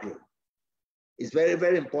bridegroom is very,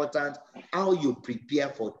 very important, how you prepare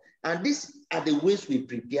for it. And these are the ways we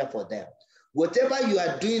prepare for them. Whatever you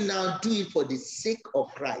are doing now, do it for the sake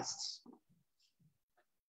of Christ.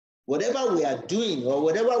 Whatever we are doing or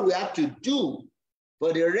whatever we have to do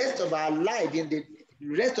for the rest of our life,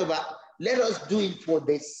 let us do it for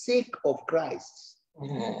the sake of Christ.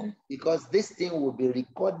 Mm-hmm. Because this thing will be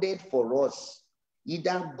recorded for us,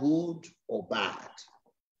 either good or bad.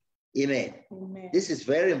 Amen. Amen. This is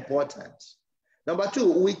very important. Number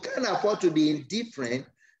two, we can't afford to be indifferent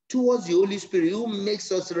towards the Holy Spirit who makes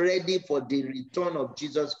us ready for the return of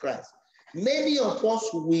Jesus Christ. Many of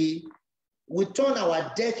us, we turn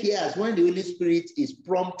our deaf ears when the Holy Spirit is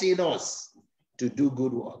prompting us to do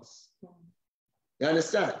good works. You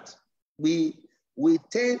understand? We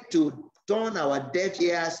tend to turn our deaf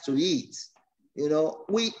ears to it.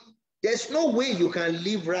 There's no way you can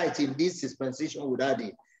live right in this dispensation without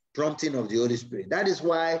the prompting of the Holy Spirit. That is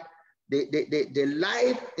why the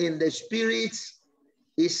life in the Spirit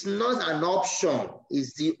is not an option.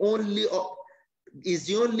 It's the only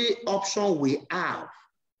option we have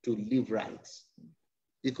to live right,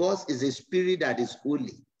 because it's a spirit that is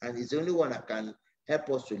holy, and it's the only one that can help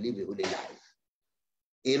us to live a holy life.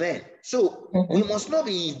 Amen. So we must not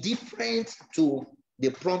be indifferent to the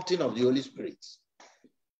prompting of the Holy Spirit.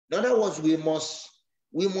 In other words, we must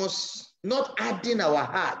not harden our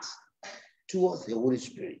hearts towards the Holy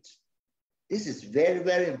Spirit. This is very,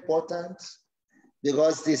 very important,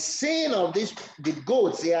 because the sin of the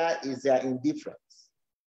goats here is their indifference.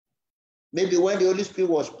 Maybe when the Holy Spirit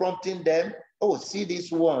was prompting them, oh, see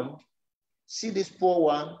this one, see this poor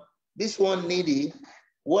one, this one needy,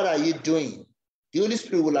 what are you doing? The Holy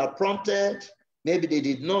Spirit will have prompted, maybe they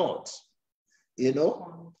did not.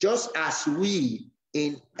 Just as many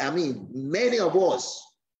of us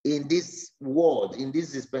in this world, in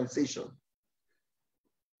this dispensation,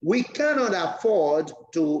 we cannot afford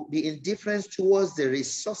to be indifferent towards the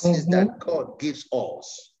resources that God gives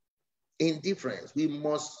us. Indifference. We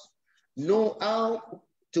must know how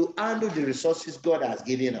to handle the resources God has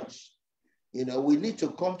given us. We need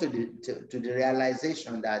to come to the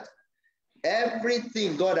realization that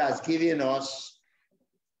everything God has given us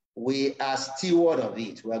we are steward of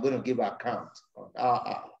it. We are going to give account on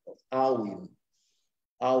how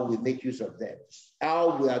we make use of them,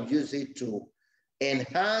 how we have used it to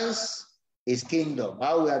enhance his kingdom,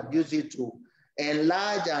 how we have used it to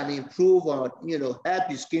enlarge and improve or, help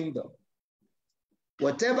his kingdom.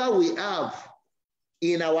 Whatever we have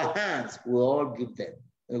in our hands, we all give them.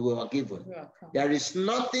 And we are given. There is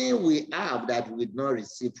nothing we have that we did not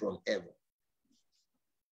receive from heaven.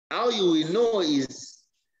 How you will know is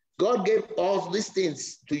God gave all these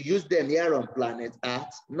things to use them here on planet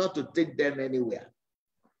Earth, not to take them anywhere.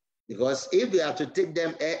 Because if we have to take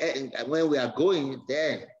them when we are going,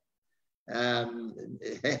 then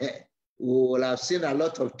we will have seen a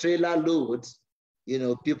lot of trailer loads,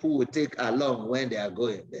 people will take along when they are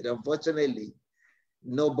going. But unfortunately,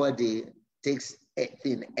 nobody takes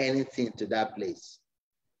anything to that place.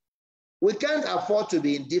 We can't afford to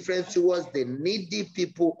be indifferent towards the needy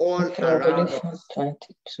people all around us.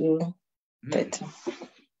 22, 30.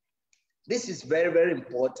 This is very, very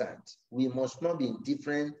important. We must not be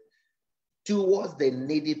indifferent towards the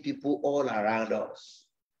needy people all around us.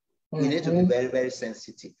 We need to be very, very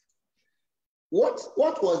sensitive. What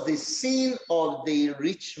was the sin of the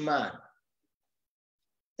rich man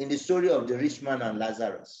in the story of the rich man and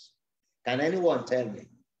Lazarus? Can anyone tell me?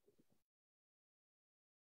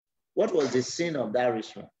 What was the sin of that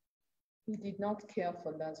rich man? He did not care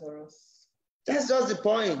for Lazarus. That's just the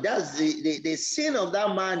point. That's the sin of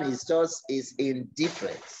that man is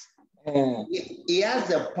indifference. He has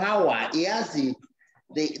the power, he has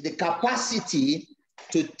the capacity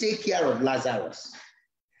to take care of Lazarus.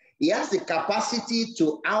 He has the capacity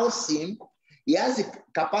to house him. He has the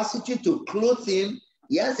capacity to clothe him.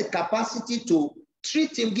 He has the capacity to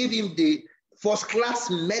treat him, give him the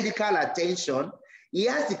first-class medical attention. He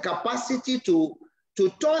has the capacity to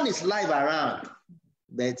turn his life around,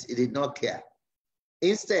 but he did not care.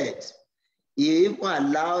 Instead, he even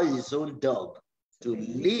allowed his own dog to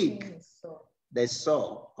lick the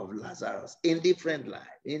soul of Lazarus. Indifferent life.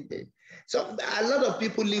 So a lot of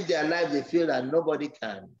people live their life, they feel that nobody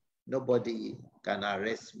can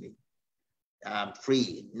arrest me. I'm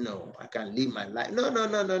free. No, I can live my life.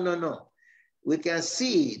 No. We can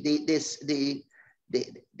see the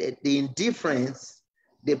indifference.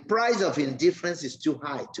 The price of indifference is too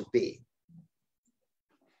high to pay.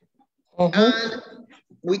 And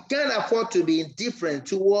we can't afford to be indifferent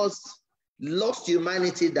towards lost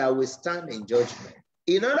humanity that will stand in judgment.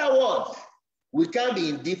 In other words, we can't be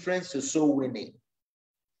indifferent to soul winning.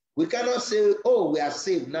 We cannot say, oh, we are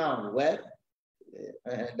saved now. Well,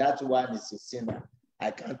 that one is a sinner.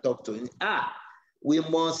 I can't talk to him. We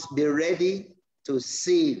must be ready to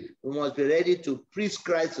save. We must be ready to preach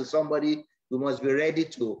Christ to somebody. We must be ready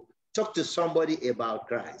to talk to somebody about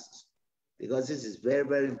Christ, because this is very,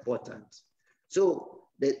 very important. So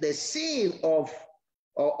the sin of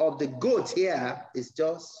the goat here is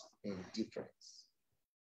just indifference.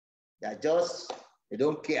 They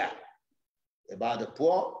don't care about the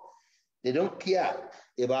poor. They don't care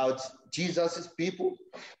about Jesus's people.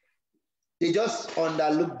 They just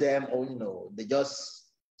underlook them. Oh no, they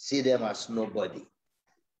just see them as nobody.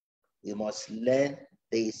 We must learn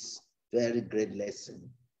this very great lesson.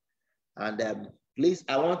 And please,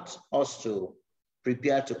 I want us to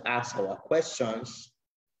prepare to ask our questions.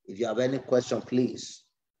 If you have any question, please,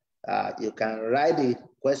 you can write the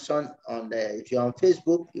question if you're on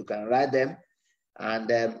Facebook, you can write them.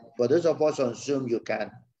 And for those of us on Zoom, you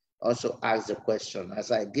can also ask the question.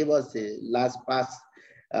 As I give us the last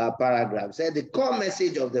paragraph, said the core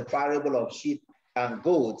message of the parable of sheep and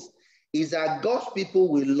goats is that God's people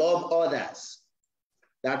will love others.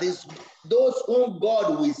 That is, those whom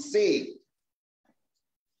God will save,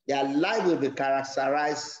 their life will be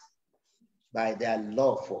characterized by their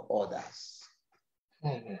love for others.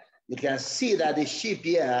 You can see that the sheep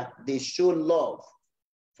here, they show love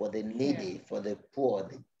for the needy, for the poor,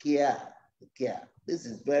 the care. This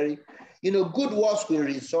is very, good works will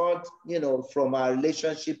result, from our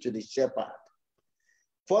relationship to the shepherd.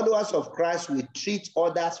 Followers of Christ will treat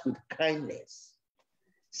others with kindness,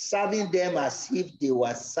 serving them as if they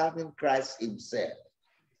were serving Christ himself.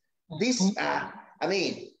 These are,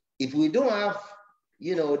 if we don't have,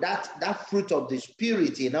 that fruit of the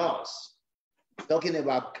Spirit in us, talking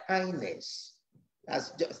about kindness,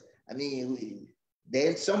 that's just,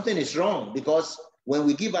 then something is wrong, because when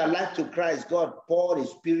we give our life to Christ, God poured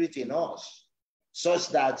his Spirit in us such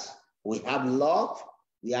that we have love,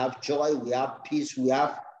 we have joy, we have peace, we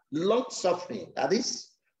have long suffering. That is,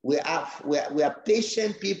 we are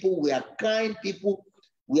patient people, we are kind people,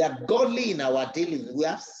 we are godly in our dealings, we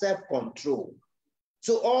have self-control.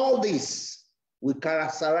 So all this will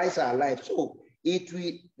characterize our life. So it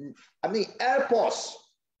will, help us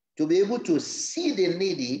to be able to see the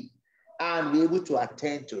needy and be able to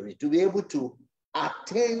attend to it, to be able to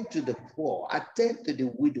attend to the poor, attend to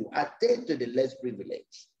the widow, attend to the less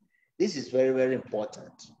privileged. This is very, very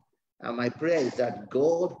important. And my prayer is that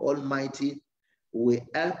God Almighty will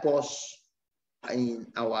help us in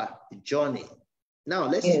our journey. Now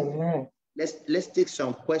let's take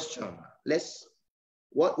some question.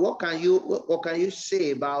 What can you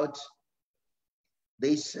say about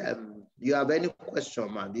this? Do you have any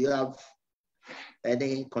question, man? Do you have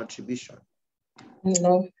any contribution?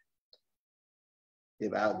 No.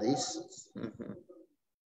 About this? Mm-hmm.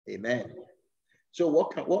 Amen. So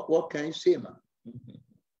what can you say, man? Mm-hmm.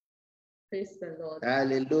 Praise the Lord.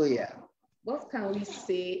 Hallelujah. What can we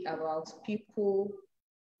say about people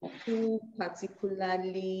who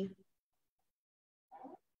particularly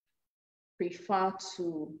prefer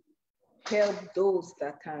to help those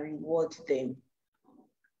that can reward them?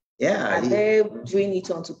 Yeah. Are they doing it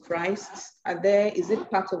unto Christ? Is it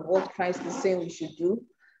part of what Christ is saying we should do?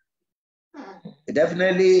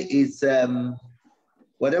 Definitely, it's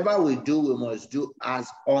whatever we do, we must do as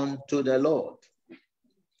unto the Lord.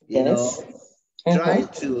 You know, trying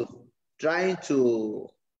to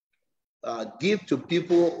give to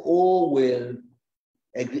people who will,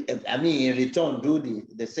 in return, do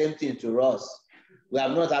the same thing to us. We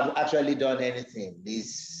have not actually done anything.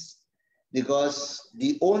 Because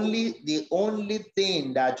the only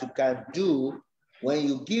thing that you can do when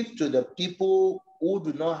you give to the people who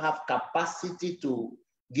do not have capacity to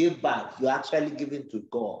give back, you're actually giving to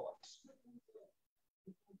God.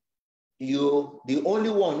 The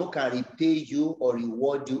only one who can repay you or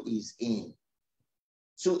reward you is Him.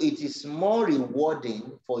 So it is more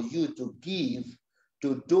rewarding for you to give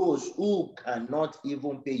to those who cannot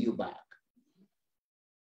even pay you back.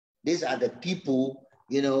 These are the people,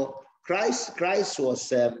 Christ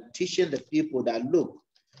was teaching the people that, look,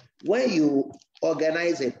 when you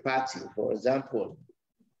organize a party, for example,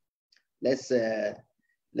 let's turn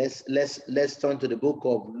to the book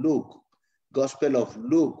of Luke, Gospel of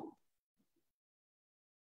Luke.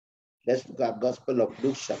 Let's look at Gospel of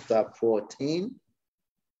Luke, chapter 14,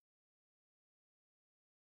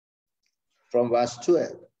 from verse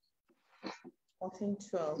 12.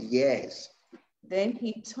 14:12. Yes. Then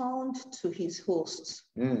he turned to his hosts.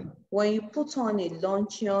 When you put on a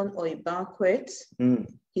luncheon or a banquet,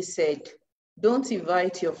 he said, don't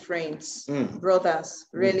invite your friends, brothers,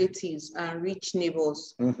 relatives, and rich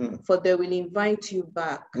neighbors, for they will invite you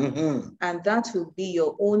back, and that will be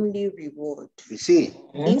your only reward. You see?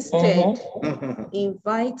 Instead,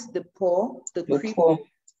 invite the poor, the crippled,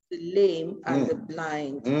 the lame, and the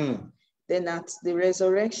blind. Then at the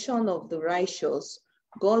resurrection of the righteous,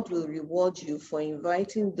 God will reward you for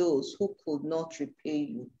inviting those who could not repay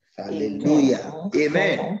you. Hallelujah.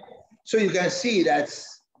 Amen. So you can see that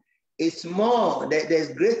it's more, there's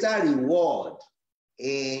greater reward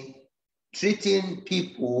in treating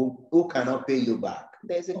people who cannot pay you back.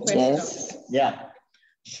 There's a question. Yes. Yeah.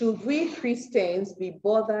 Should we Christians be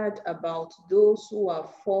bothered about those who are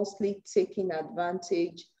falsely taking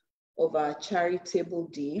advantage of our charitable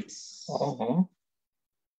deeds?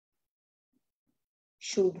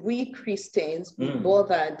 Should we Christians be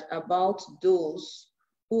bothered about those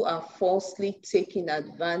who are falsely taking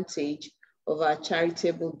advantage of our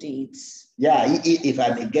charitable deeds? Yeah, if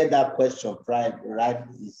I may get that question right,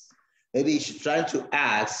 maybe she's trying to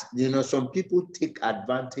ask, some people take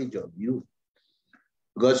advantage of you.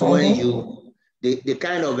 Because when they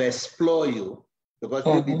kind of exploit you, because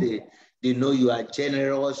maybe they know you are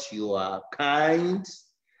generous, you are kind.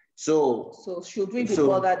 So should we be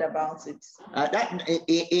bothered about it?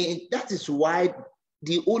 That is why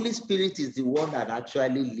the Holy Spirit is the one that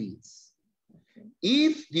actually leads.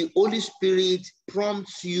 If the Holy Spirit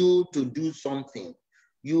prompts you to do something,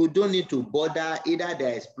 you don't need to bother either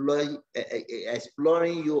they're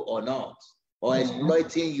exploring you or not, or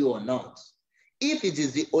exploiting you or not. If it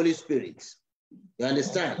is the Holy Spirit, you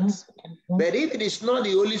understand? But if it is not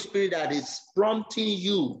the Holy Spirit that is prompting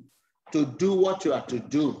you to do what you have to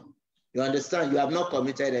do, you understand? You have not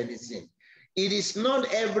committed anything. It is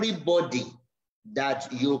not everybody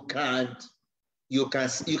that you can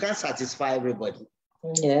satisfy everybody.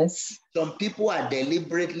 Yes. Some people are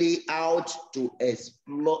deliberately out to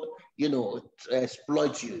exploit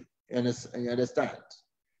you. You understand?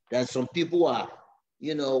 That some people are,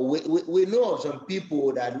 we know of some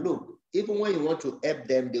people that, look, even when you want to help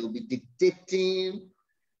them, they will be dictating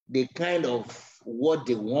the kind of what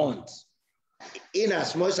they want. In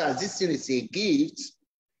as much as this thing is a gift,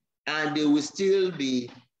 and they will still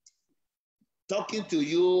be talking to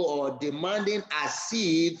you or demanding as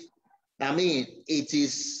if I mean, it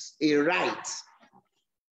is a right.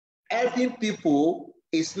 Helping people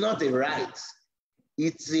is not a right.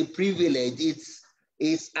 It's a privilege.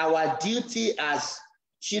 It's our duty as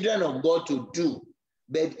children of God to do.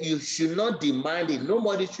 But you should not demand it.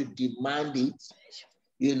 Nobody should demand it,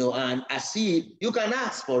 you know, and I see you can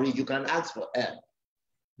ask for it. You can ask for help.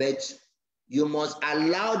 But you must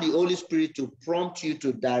allow the Holy Spirit to prompt you,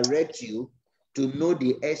 to direct you, to know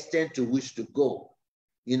the extent to which to go.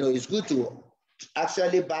 You know, it's good to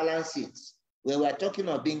actually balance it. When we're talking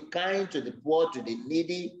of being kind to the poor, to the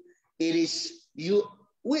needy, it is you.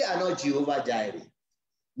 We are not Jehovah Jireh.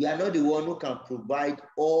 We are not the one who can provide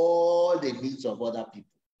all the needs of other people.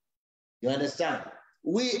 You understand?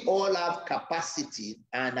 We all have capacity,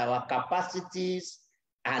 and our capacities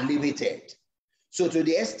are limited. So to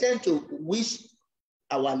the extent to which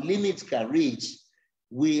our limits can reach,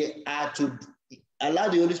 we are to allow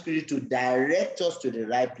the Holy Spirit to direct us to the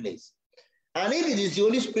right place. And if it is the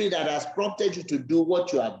Holy Spirit that has prompted you to do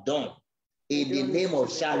what you have done in the name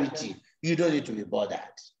of charity, you don't need to be bothered.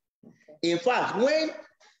 Okay. In fact, when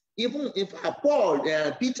even if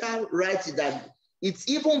Peter writes that it's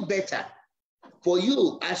even better for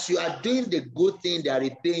you as you are doing the good thing, they are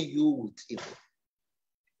repaying you with evil.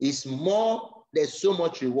 It's more, there's so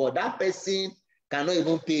much reward. That person cannot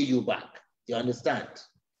even pay you back. You understand?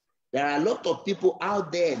 There are a lot of people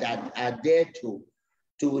out there that are there to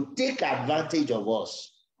take advantage of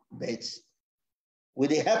us. But with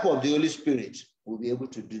the help of the Holy Spirit, we'll be able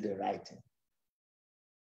to do the right thing.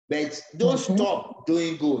 But don't stop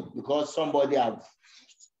doing good because somebody have,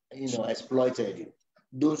 exploited you.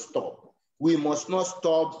 Don't stop. We must not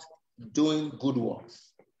stop doing good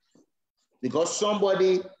works. Because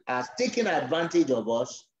somebody has taken advantage of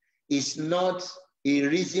us is not a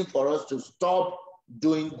reason for us to stop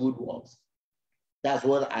doing good works. That's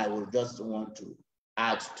what I would just want to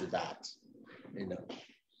add to that.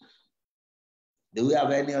 Do we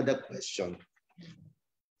have any other question?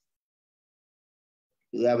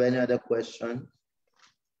 Do you have any other question?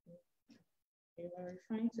 You are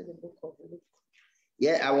referring to the book of Luke.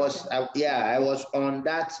 Yeah, I was on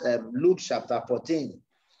that Luke chapter 14.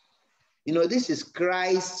 This is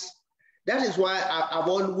Christ. That is why I've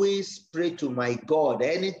always prayed to my God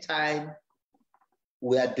anytime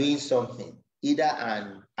we are doing something, either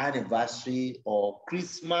an anniversary or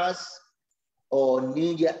Christmas or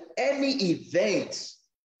New Year, any event.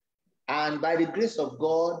 And by the grace of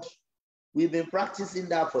God, we've been practicing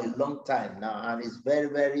that for a long time now, and it's very,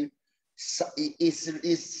 very,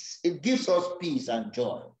 it gives us peace and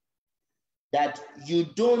joy that you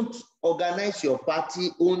don't organize your party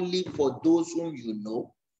only for those whom you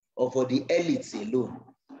know or for the elites alone.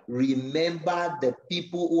 Remember the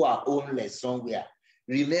people who are homeless somewhere.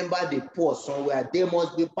 Remember the poor somewhere. They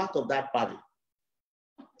must be part of that party.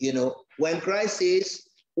 When Christ says,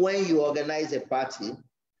 when you organize a party,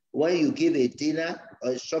 when you give a dinner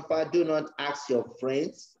or a supper, do not ask your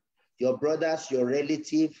friends, your brothers, your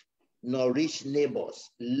relatives, nor rich neighbors,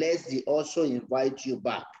 lest they also invite you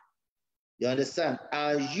back. You understand?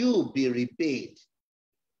 And you be repaid.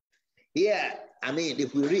 Here,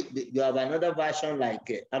 if we read, you have another version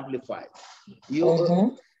like Amplified.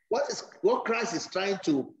 What Christ is trying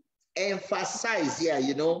to emphasize here,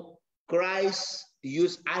 Christ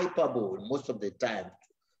used hyperbole most of the time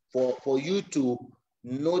for you to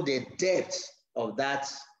know the depth of that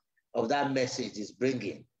message is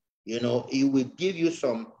bringing. He will give you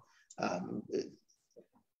some time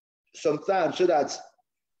so that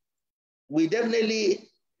we definitely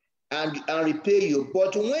and repay you.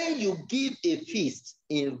 But when you give a feast,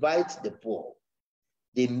 invite the poor,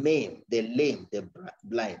 the maimed, the lame, the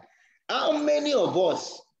blind. How many of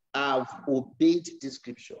us have obeyed this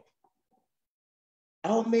scripture?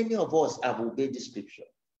 How many of us have obeyed this scripture?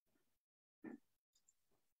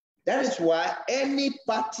 That is why any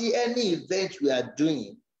party, any event we are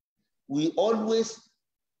doing, we always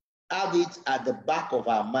have it at the back of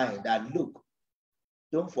our mind that, look,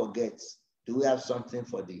 don't forget, do we have something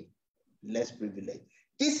for the less privileged?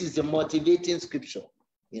 This is the motivating scripture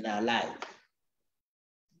in our life.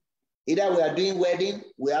 Either we are doing wedding,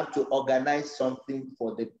 we have to organize something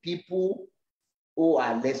for the people who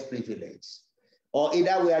are less privileged. Or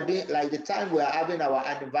either we are doing, like the time we are having our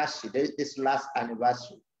anniversary, this last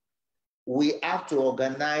anniversary, we have to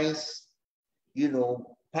organize, we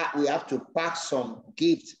have to pack some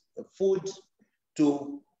gifts, food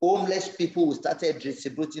to homeless people who started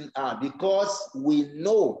distributing out, because we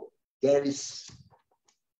know there's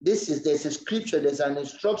a scripture, there's an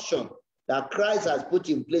instruction that Christ has put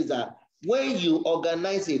in place that when you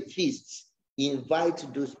organize a feast, invite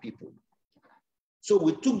those people. So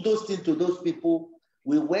we took those things to those people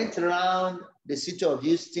we went around the city of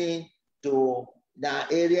Houston to the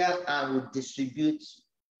area and we distribute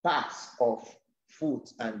packs of food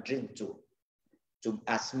and drink to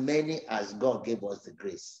as many as God gave us the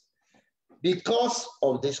grace. Because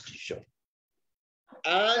of this scripture.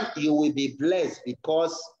 And you will be blessed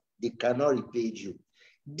because they cannot repay you.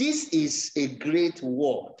 This is a great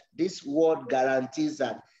word. This word guarantees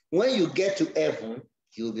that when you get to heaven,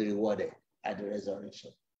 you will be rewarded at the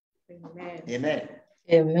resurrection. Amen. Amen.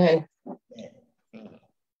 Amen. Amen.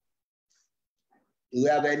 Do you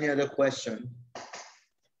have any other question?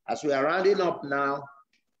 As we are rounding up now,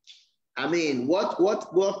 I mean,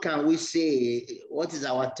 what can we say? What is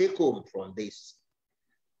our take home from this?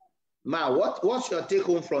 Ma, what's your take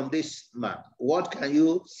home from this, ma? What can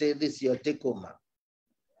you say this is your take home, ma?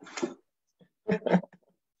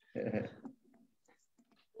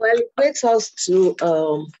 Well, it makes us to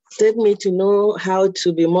take me to know how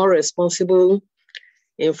to be more responsible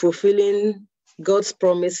in fulfilling God's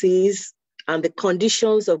promises and the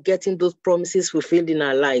conditions of getting those promises fulfilled in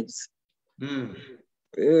our lives. Mm.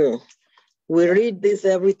 Yeah. We read this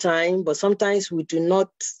every time, but sometimes we do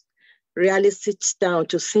not really sit down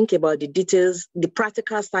to think about the details, the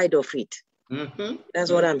practical side of it. Mm-hmm.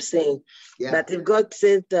 That's what I'm saying. Yeah. That if God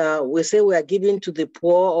said, we say we are giving to the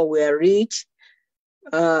poor or we are rich,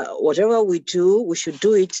 whatever we do, we should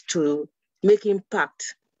do it to make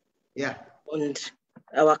impact on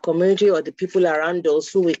our community or the people around us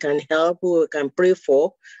who we can help, who we can pray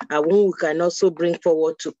for, and whom we can also bring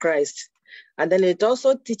forward to Christ. And then it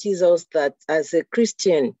also teaches us that as a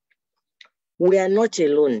Christian, we are not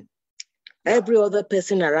alone. Every other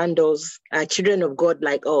person around us are children of God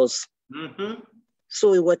like us. Mm-hmm.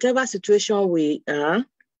 So in whatever situation we are,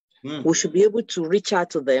 we should be able to reach out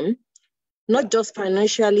to them, not just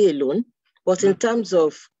financially alone, but in terms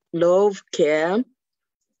of love, care,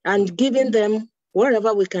 and giving them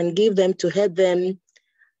whatever we can give them to help them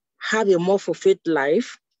have a more fulfilled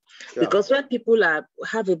life. Sure. Because when people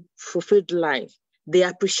have a fulfilled life, they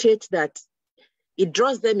appreciate that it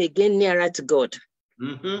draws them again nearer to God.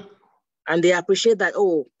 Mm-hmm. And they appreciate that,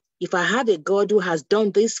 oh, if I have a God who has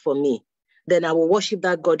done this for me, then I will worship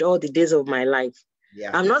that God all the days of my life.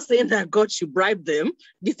 Yeah. I'm not saying that God should bribe them,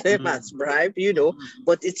 give them as bribe,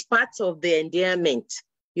 but it's part of the endearment.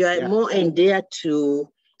 You are more endeared to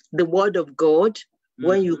the word of God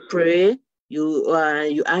when you pray. You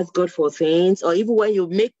ask God for things, or even when you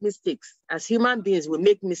make mistakes. As human beings, we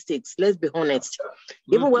make mistakes. Let's be honest.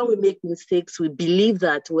 Even when we make mistakes, we believe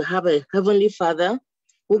that we have a heavenly Father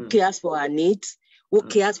who cares for our needs, who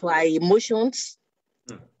cares for our emotions,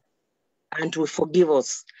 and will forgive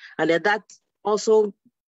us. And that also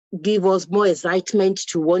gives us more excitement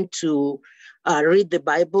to want to read the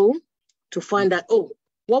Bible, to find out, oh,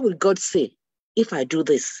 what will God say if I do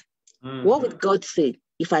this? What would God say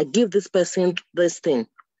if I give this person this thing?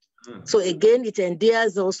 So again, it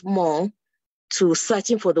endears us more to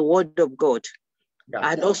searching for the word of God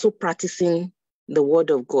and also practicing the word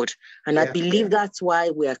of God. And I believe that's why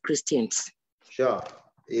we are Christians. Sure.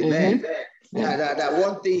 Amen. That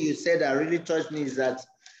one thing you said that really touched me is that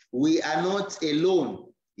we are not alone.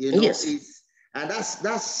 Yes. And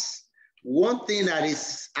that's one thing that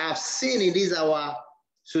I've seen in this our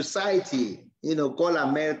society, called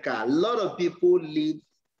America. A lot of people live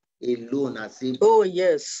alone as if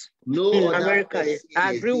no other America,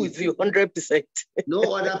 I agree with you 100%. No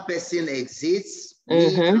other person exists.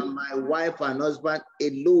 Me and my wife and husband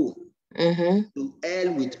alone to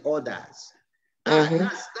hell with others.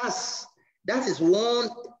 That is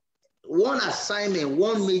one assignment,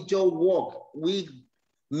 one major work we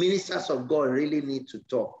ministers of God really need to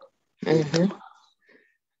talk.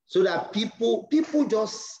 So that people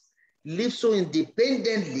just live so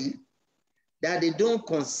independently that they don't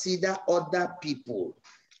consider other people.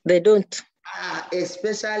 They don't.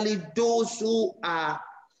 Especially those who are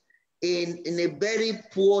in a very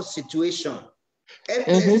poor situation,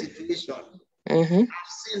 helpless situation. I've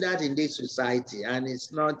seen that in this society, and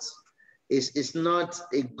it's not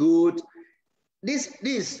a good. This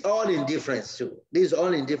is all indifference too. This is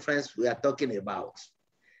all indifference we are talking about.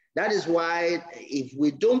 That is why if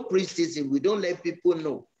we don't preach this, if we don't let people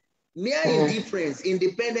know, mere indifference,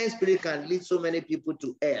 independent spirit can lead so many people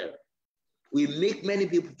to hell. We make many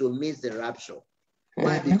people to miss the rapture.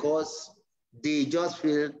 Why? Because they just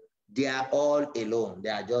feel they are all alone.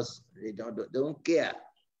 They don't care.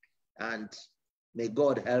 And may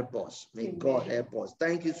God help us. May God help us.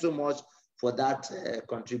 Thank you so much for that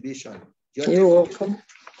contribution. You're welcome.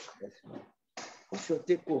 What's your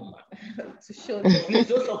take home? Please,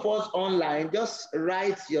 those of us online, just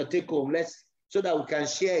write your take home. So that we can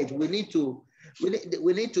share it. We need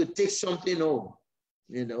to take something home.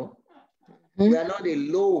 You know, we are not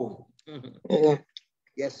alone.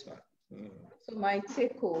 Yes, ma'am. So my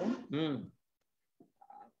take home,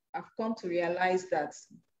 I've come to realize that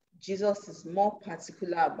Jesus is more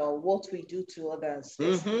particular about what we do to others,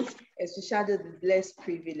 especially the less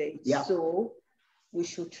privileged. Yeah. So we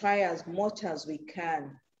should try as much as we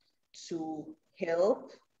can to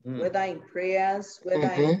help, whether in prayers,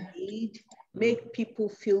 whether in need, make people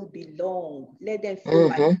feel belong, let them feel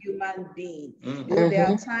like human beings. You know, there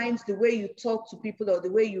are times the way you talk to people or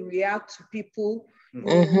the way you react to people,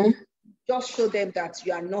 just show them that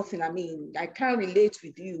you are nothing. I mean, I can't relate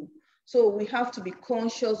with you. So we have to be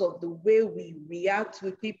conscious of the way we react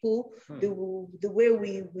with people, the way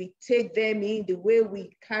we take them in, the way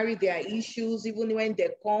we carry their issues, even when they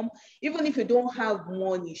come. Even if you don't have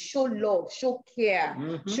money, show love, show care,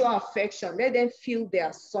 show affection. Let them feel they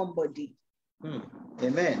are somebody.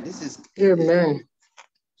 Amen. This is amen.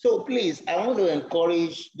 So please, I want to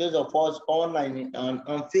encourage those of us online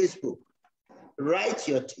on Facebook. Write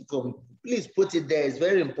your take-home. Please put it there. It's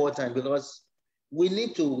very important because we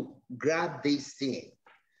need to grab this thing.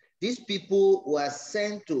 These people were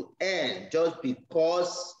sent to hell just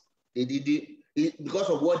because they did it, because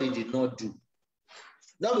of what they did not do,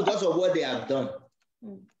 not because of what they have done.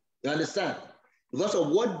 You understand? Because of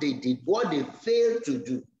what they did, what they failed to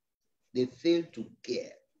do, they failed to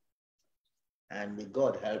care. And may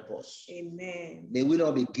God help us. Amen. May we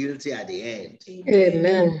not be guilty at the end.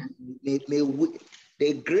 Amen. May we,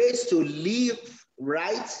 the grace to live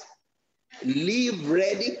right, live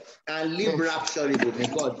ready, and live rapturable, may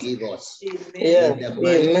God give us. Yeah. In the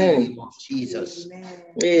mighty name of Jesus.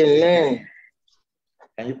 Amen.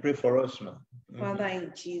 Can you pray for us now? Father,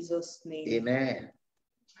 in Jesus' name. Amen.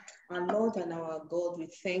 Our Lord and our God, we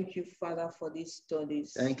thank you, Father, for these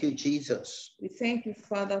studies. Thank you, Jesus. We thank you,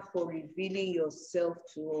 Father, for revealing yourself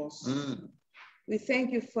to us. We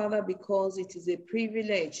thank you, Father, because it is a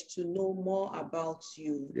privilege to know more about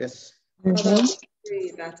you. Yes. Father, we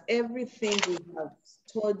pray that everything we have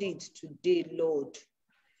studied today, Lord,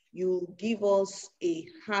 you give us a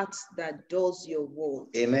heart that does your word.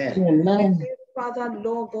 Amen. Amen. We pray, Father,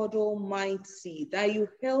 Lord God Almighty, that you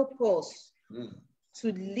help us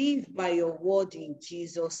to live by your word in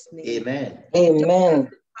Jesus' name. Amen. Amen.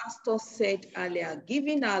 The pastor said earlier,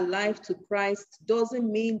 giving our life to Christ doesn't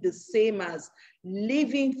mean the same as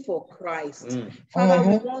living for Christ. Father,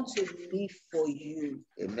 we want to live for you.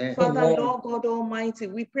 Amen. Father, Lord God Almighty,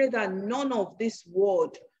 we pray that none of this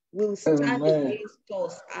word will stand against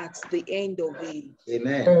us at the end of it.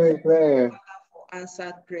 Amen. Father, for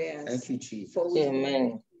answered prayers. Thank you, Jesus. For we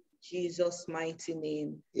Amen. Jesus' mighty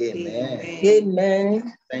name. Amen.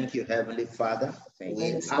 Amen. Thank you, Heavenly Father.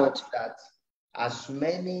 We ask that as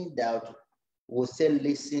many that will say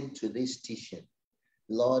listen to this teaching,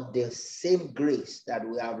 Lord, the same grace that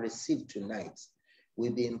we have received tonight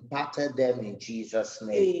will be imparted them in Jesus'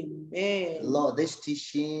 name. Amen. Lord, this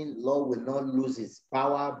teaching, Lord, will not lose its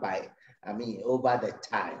power over the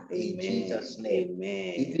time. Amen. In Jesus' name.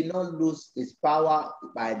 Amen. It will not lose its power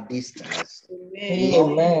by distance. Amen.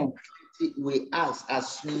 Lord, Amen. we ask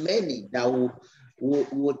as many that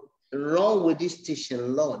would run with this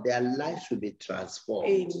teaching, Lord, their lives will be transformed.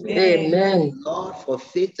 Amen. Amen. Lord, for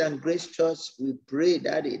Faith and Grace Church, we pray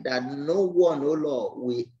that no one, oh Lord,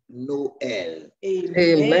 will know hell.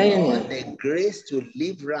 Amen. Lord, the grace to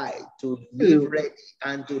live right, to live ready,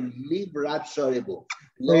 and to live rapturable.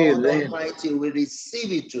 Lord Almighty, we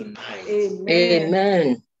receive it tonight. Amen.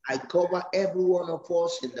 Amen. I cover every one of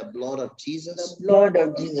us in the blood of Jesus. The blood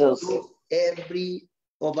of Jesus. Every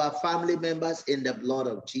of our family members in the blood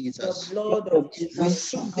of Jesus. The blood of We Jesus.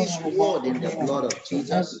 soak this word in the blood of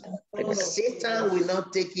Jesus. Satan will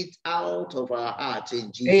not take it out of our hearts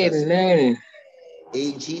in Jesus' name.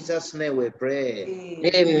 In Jesus' name we pray.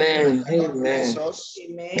 Amen. God bless us.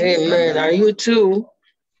 Amen. Are you too?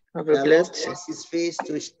 Have a blessed day. Cause his face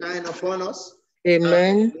to shine upon us.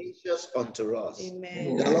 Amen. Gracious unto us.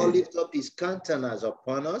 Amen. The Lord lift up his countenance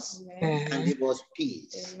upon us. Amen. And give us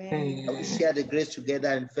peace. Amen. And we share the grace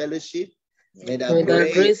together in fellowship. May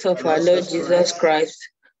the grace of our Lord Jesus Christ,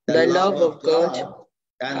 the love of God,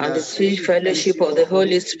 and the sweet fellowship of the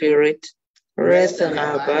Holy Spirit rest and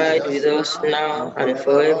abide with us now and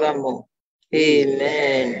forevermore.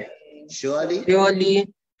 Amen. Surely,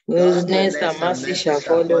 goodness and mercy shall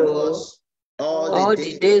follow us all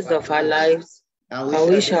the days of our lives, and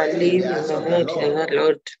we shall live in the house of the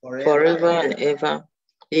Lord forever and ever.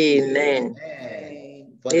 Amen.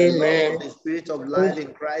 For the love of the Spirit of life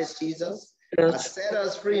in Christ Jesus has set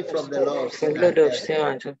us free from the law of sin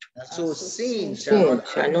and so sin shall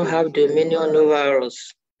not have dominion over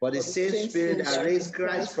us. For the same Spirit that raised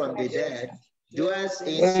Christ from the dead dwells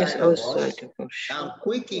inside of us and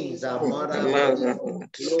quickens our mortal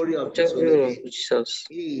glory of Jesus.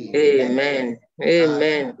 Amen.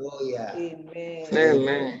 Amen.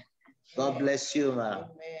 Amen. God bless you, ma.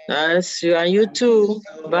 Bless you, and you too.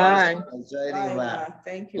 Bye. Joining, ma.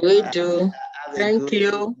 Thank you. We do. Thank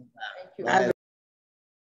you. Bye.